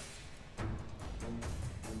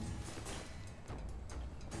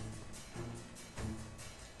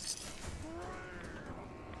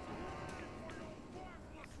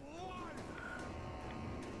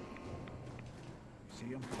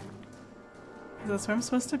 Is this where I'm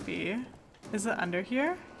supposed to be? Is it under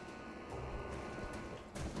here?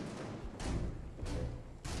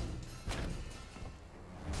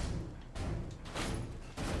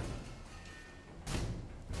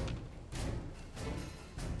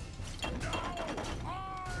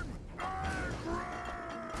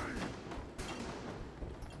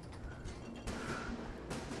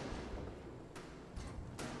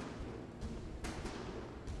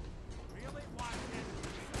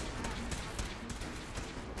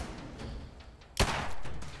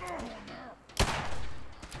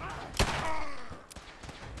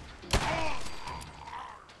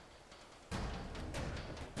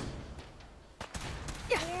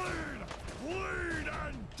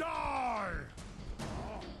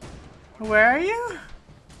 Where are you?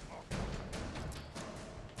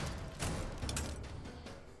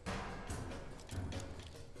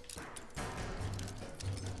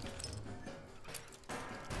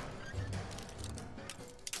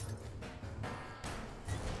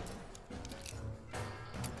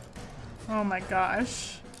 Oh my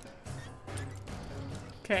gosh.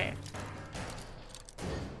 Okay.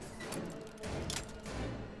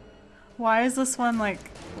 Why is this one like...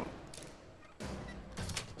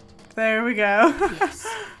 There we go. Yes.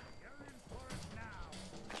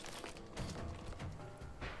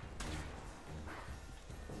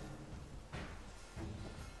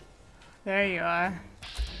 There you are.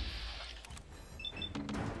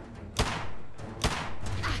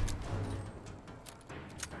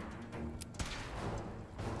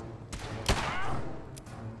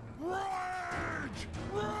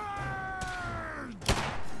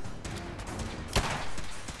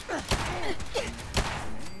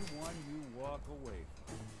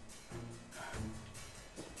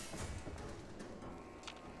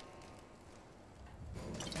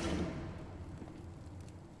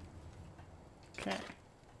 Okay.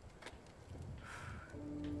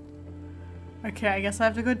 Okay, I guess I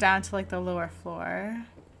have to go down to like the lower floor.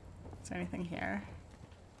 Is there anything here?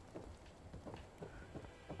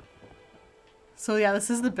 So yeah, this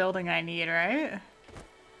is the building I need, right?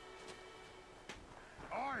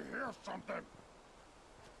 I hear something.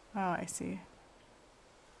 Oh, I see.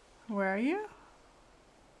 Where are you?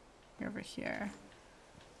 You're over here.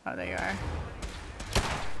 Oh, there you are.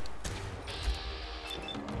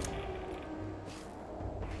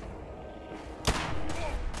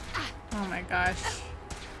 Oh my gosh.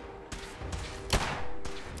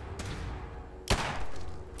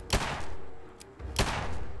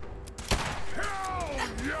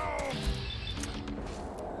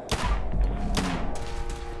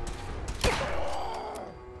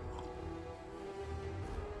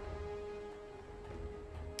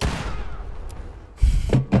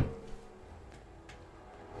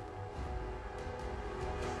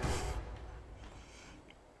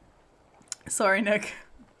 Sorry, Nick.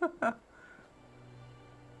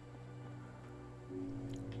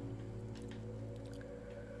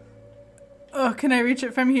 Oh, can I reach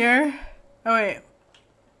it from here? Oh, wait.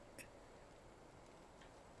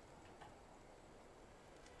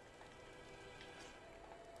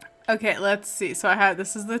 Okay, let's see. So I have,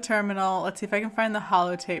 this is the terminal. Let's see if I can find the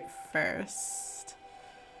holotape first.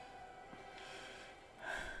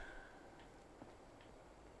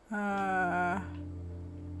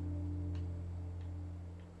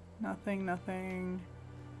 Nothing, nothing,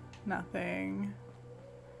 nothing.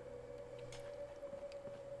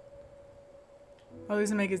 Oh,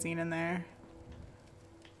 there's a magazine in there.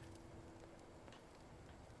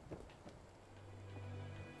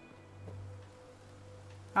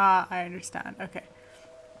 Ah, I understand. Okay.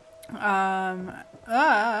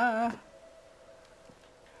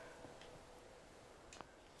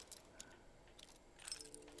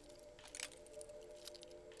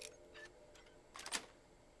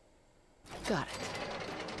 Got it.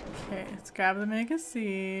 Okay, let's grab the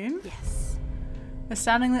magazine. Yes.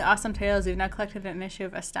 Astoundingly Awesome Tales. You've now collected an issue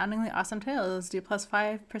of Astoundingly Awesome Tales. Do plus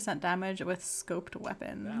 5% damage with scoped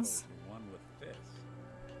weapons. Battles are won with fists.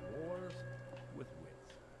 Wars with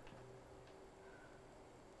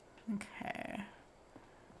wits. Okay.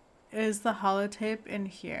 Is the holotape in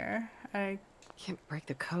here? I Can't break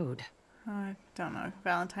the code. don't know.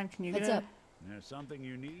 Valentine, can you Heads get up. it? There's something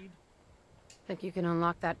you need? Think you can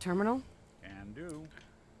unlock that terminal? Can do.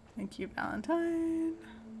 Thank you, Valentine.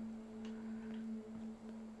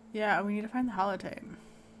 Yeah, we need to find the holotape.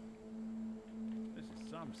 This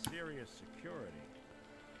is some serious security.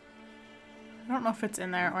 I don't know if it's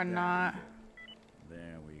in there or not.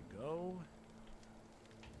 There we go.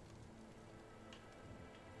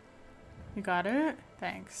 You got it?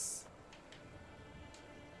 Thanks.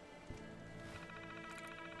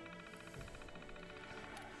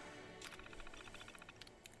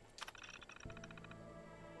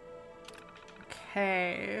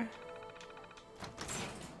 Okay.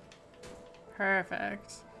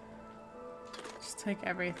 Perfect. Just take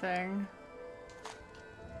everything.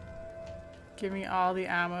 Give me all the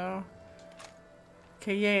ammo.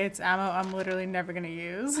 Okay, yay, it's ammo I'm literally never gonna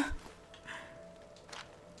use.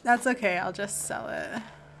 That's okay, I'll just sell it.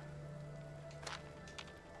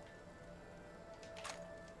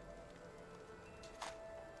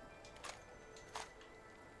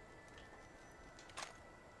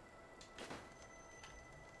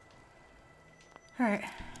 Alright.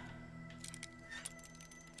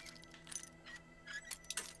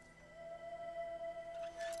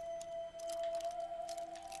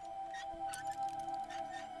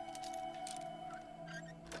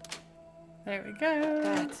 There we go.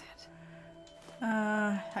 That's it.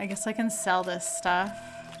 I guess I can sell this stuff.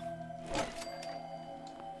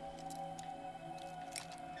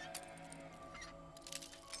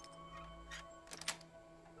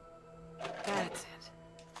 That's it.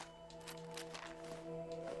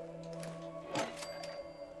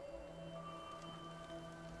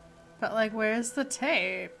 But like, where's the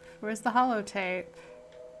tape? Where's the holotape?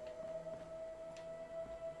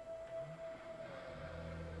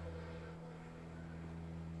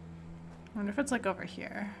 I wonder if it's like over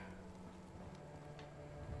here.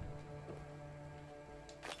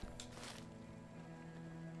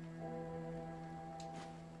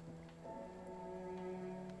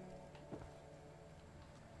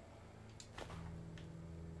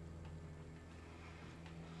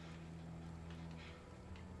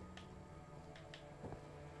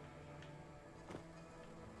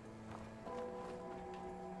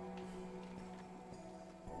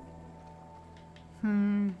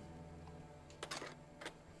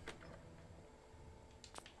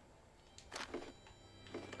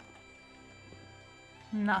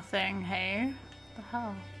 Nothing, hey? What the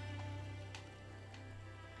hell?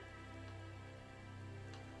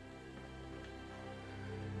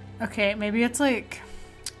 Okay, maybe it's like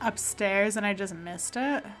upstairs and I just missed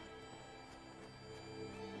it.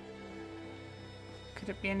 Could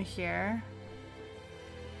it be in here?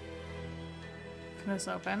 Can this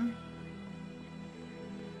open?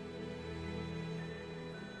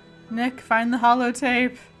 Nick, find the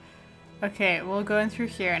holotape. Okay, we'll go in through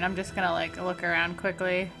here and I'm just gonna like look around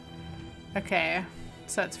quickly. Okay,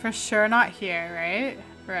 so it's for sure not here, right?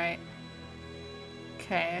 Right.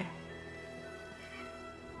 Okay.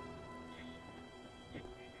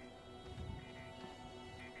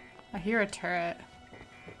 I hear a turret.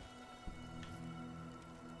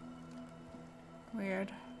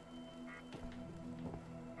 Weird.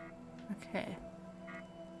 Okay.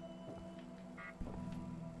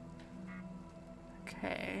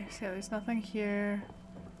 Okay, so there's nothing here.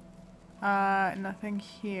 Nothing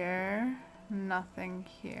here. Nothing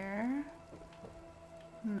here.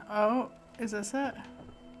 Oh, is this it?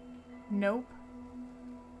 Nope.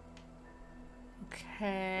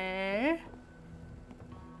 Okay.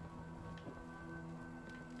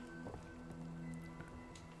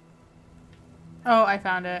 Oh, I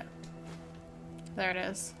found it. There it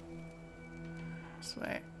is. Just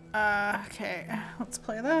wait. Okay, let's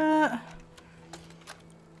play that.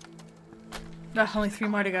 Only 3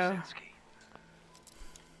 more to go.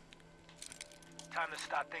 Time to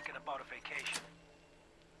start thinking about a vacation.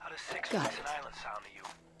 How does Six Got Weeks it. in Ireland sound to you?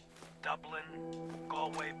 Dublin,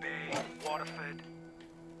 Galway Bay, Waterford.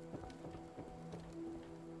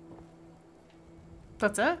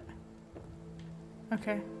 That's it?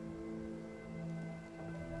 Okay.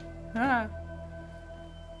 Ah.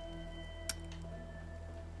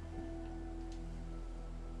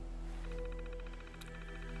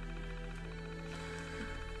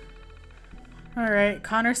 Alright,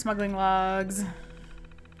 Connor smuggling logs.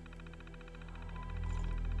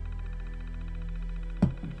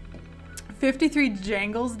 $53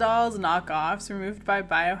 Jangles dolls knockoffs removed by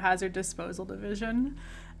Biohazard Disposal Division.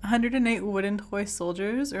 108 wooden toy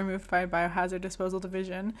soldiers removed by Biohazard Disposal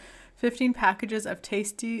Division. 15 packages of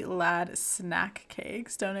Tasty Lad snack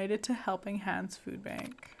cakes donated to Helping Hands Food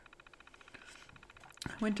Bank.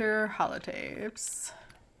 Winter holotapes.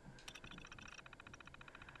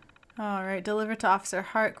 All right, delivered to Officer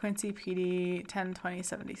Hart, Quincy PD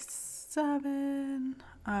 10/20/77.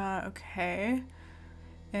 Okay.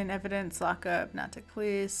 In evidence, lockup, Natick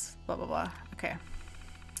Police, blah, blah, blah. Okay.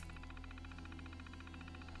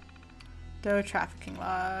 Doe trafficking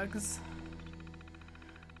logs.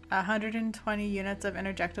 120 units of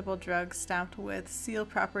interjectable drugs stamped with seal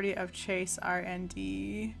property of Chase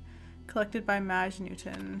R&D. Collected by Madge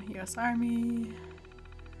Newton, U.S. Army.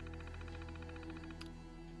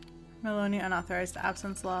 Maloney unauthorized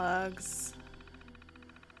absence logs.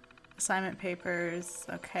 Assignment papers.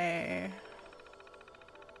 Okay.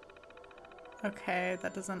 Okay,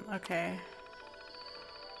 that doesn't... Okay.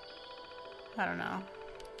 I don't know.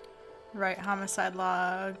 Right, homicide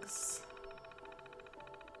logs.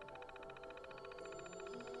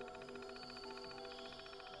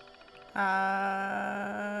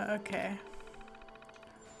 Okay.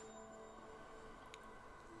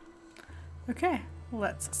 Okay,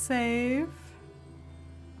 let's save.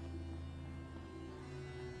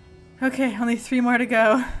 Okay, only 3 more to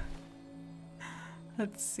go.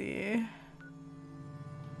 Let's see.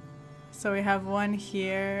 So we have 1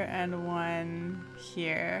 here and 1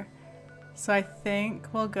 here. So I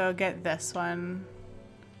think we'll go get this one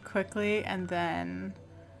quickly and then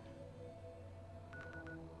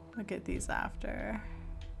we'll get these after.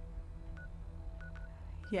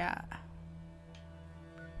 Yeah.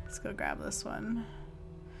 Let's go grab this one.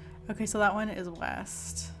 Okay, so that one is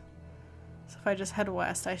west. So if I just head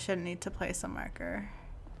west, I shouldn't need to place a marker.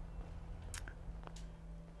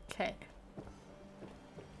 Okay.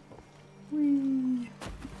 Whee.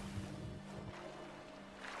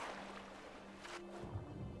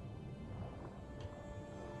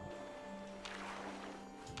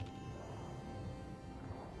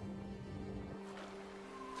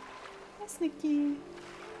 Hi, Sneaky.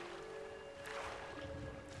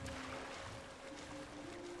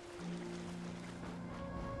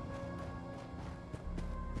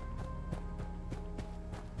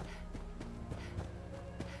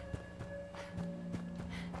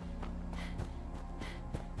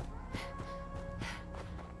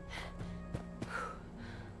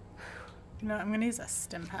 You know, I'm gonna use a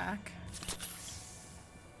stim pack.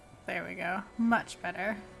 There we go. Much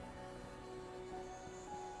better.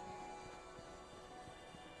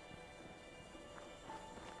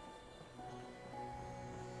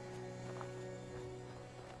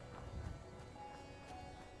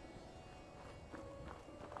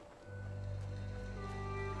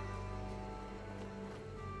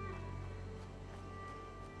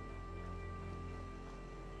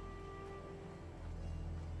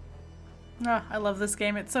 Oh, I love this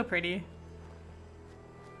game. It's so pretty.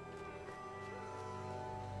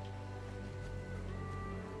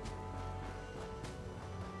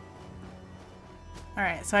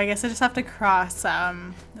 Alright, so I guess I just have to cross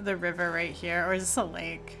the river right here. Or is this a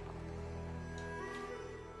lake?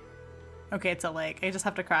 Okay, it's a lake. I just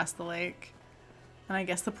have to cross the lake. And I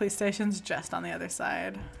guess the police station's just on the other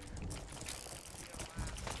side.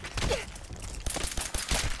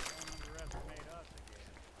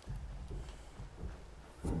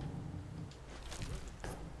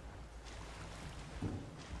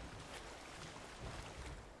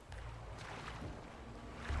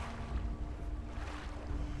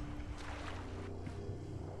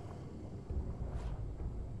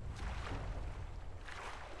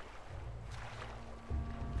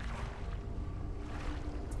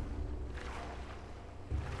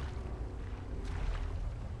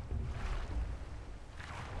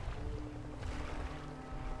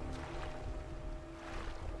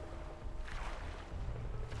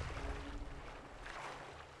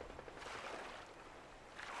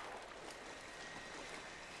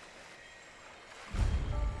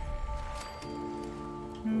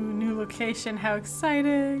 location. How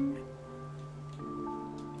exciting!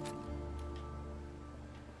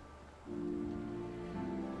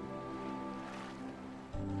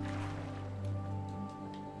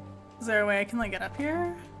 Is there a way I can like get up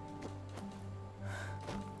here?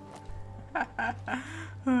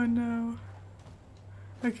 Oh no.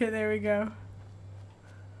 Okay, there we go.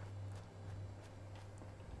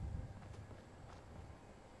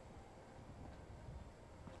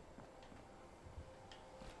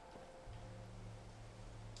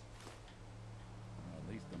 Well,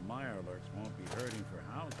 at least the Mirelurks won't be hurting for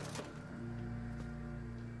housing.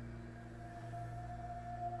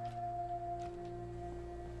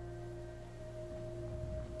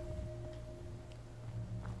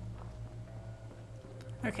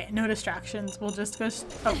 Okay, no distractions. We'll just go.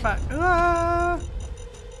 Oh fuck! Ah!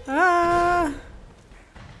 Ah!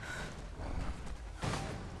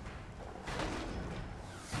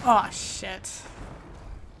 Oh shit!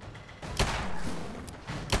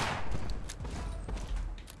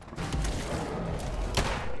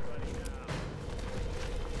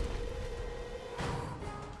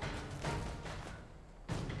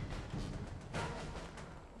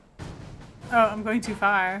 Oh, I'm going too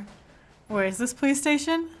far. Where is this police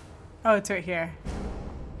station? Oh, it's right here.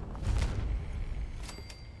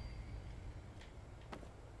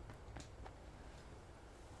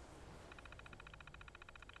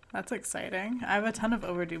 That's exciting. I have a ton of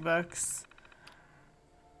overdue books.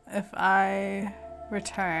 If I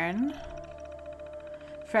return,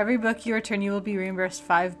 for every book you return, you will be reimbursed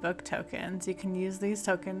 5 book tokens. You can use these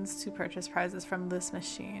tokens to purchase prizes from this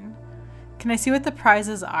machine. Can I see what the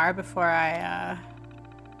prizes are before I,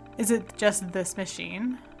 is it just this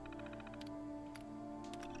machine?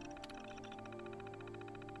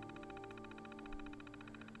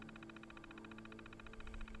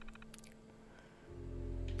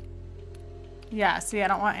 Yeah, see, I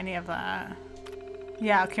don't want any of that.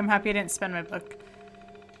 Yeah, okay, I'm happy I didn't spend my book.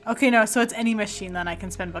 Okay, no, so it's any machine that I can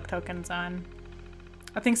spend book tokens on.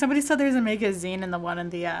 I think somebody said there's a magazine in the one in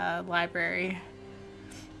the library.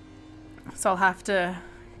 So I'll have to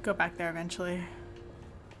go back there eventually.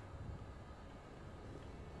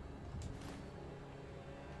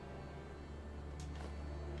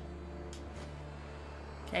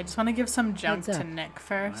 Okay, I just want to give some junk to Nick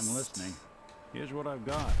first. I'm listening. Here's what I've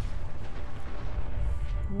got.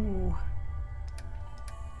 Ooh.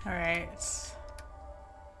 Alright.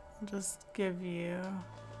 I'll just give you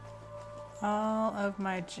all of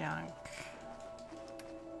my junk.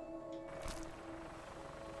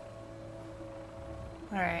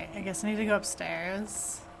 Alright, I guess I need to go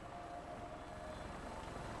upstairs.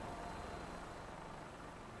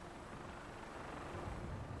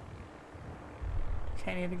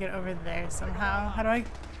 Okay, I need to get over there somehow. How do I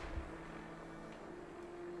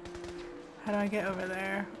get over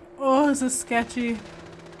there? Oh, this is sketchy.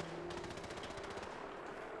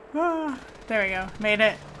 Ah, there we go. Made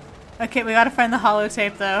it. Okay, we gotta find the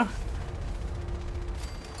holotape though.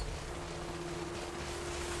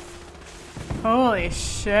 Holy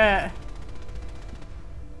shit.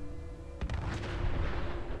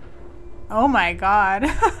 Oh my god.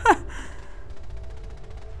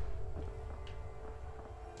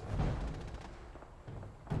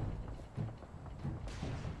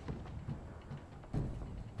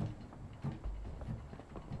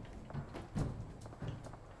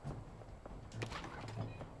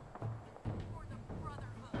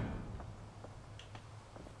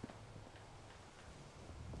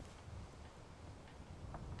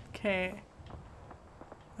 Okay.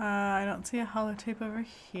 I don't see a holotape over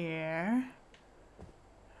here.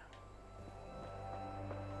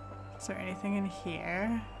 Is there anything in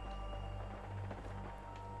here?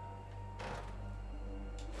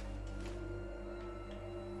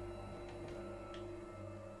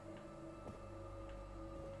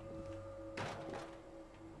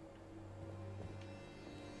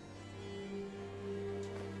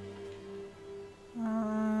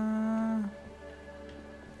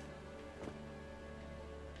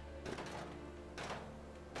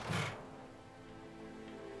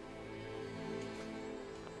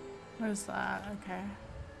 Where's that? Okay.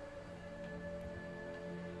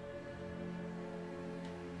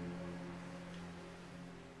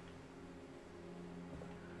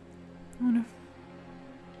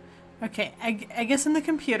 Okay, I guess in the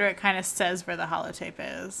computer it kind of says where the holotape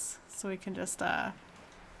is. So we can just,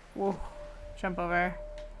 whoa, jump over.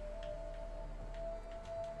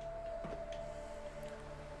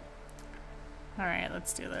 Alright,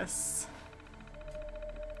 let's do this.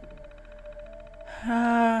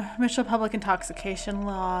 Mitchell public intoxication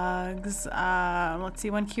logs. Let's see.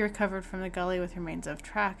 1 key recovered from the gully with remains of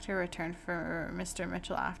tractor returned for Mr.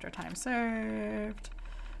 Mitchell after time served.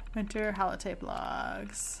 Winter holotape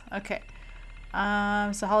logs. Okay.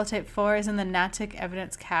 So holotape 4 is in the Natick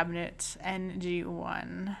evidence cabinet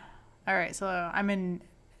NG1. Alright, so I'm in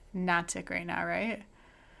Natick right now, right?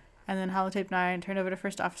 And then holotape 9 turned over to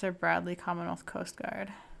First Officer Bradley, Commonwealth Coast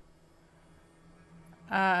Guard.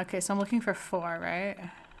 Okay, so I'm looking for 4, right?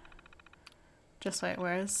 Just wait,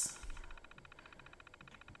 where's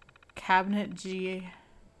cabinet G?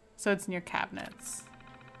 So it's near cabinets.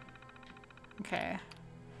 Okay.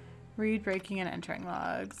 Read breaking and entering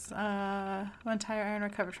logs. 1 tire iron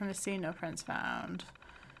recovered from the scene, no prints found.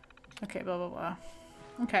 Okay, blah blah blah.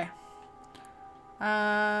 Okay.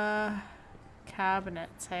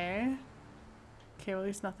 Cabinets, hey? Okay, well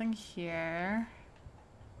there's nothing here.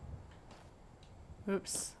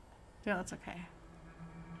 Oops. Yeah, that's okay.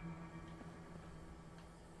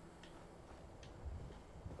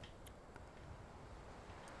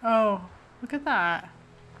 Oh, look at that.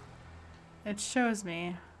 It shows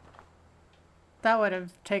me. That would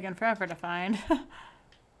have taken forever to find.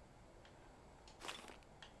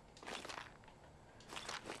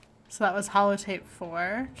 So that was holotape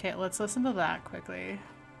 4. Okay, let's listen to that quickly.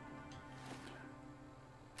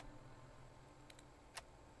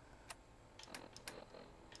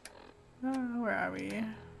 Where are we?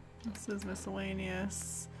 This is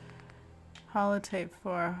miscellaneous. Holotape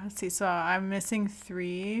 4. Let's see. So I'm missing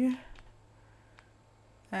 3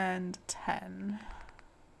 and 10.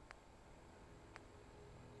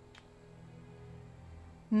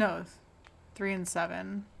 No, 3 and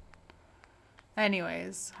 7.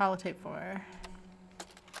 Anyways, holotape 4.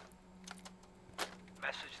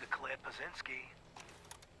 Message to Claire Pazinski.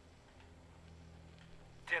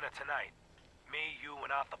 Dinner tonight. Me, you,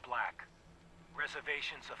 and Arthur Black.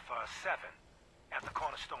 Reservations are for 7 at the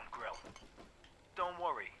Cornerstone Grill. Don't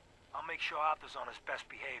worry. I'll make sure Arthur's on his best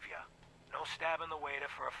behavior. No stabbing the waiter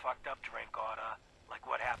for a fucked up drink order like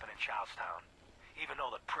what happened in Charlestown. Even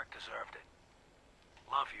though the prick deserved it.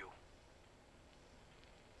 Love you.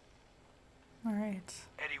 Alright.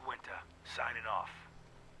 Eddie Winter, signing off.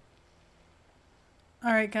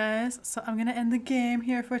 Alright guys, so I'm gonna end the game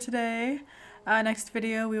here for today. Next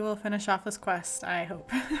video we will finish off this quest, I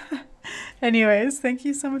hope. Anyways, thank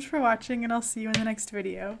you so much for watching and I'll see you in the next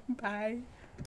video. Bye.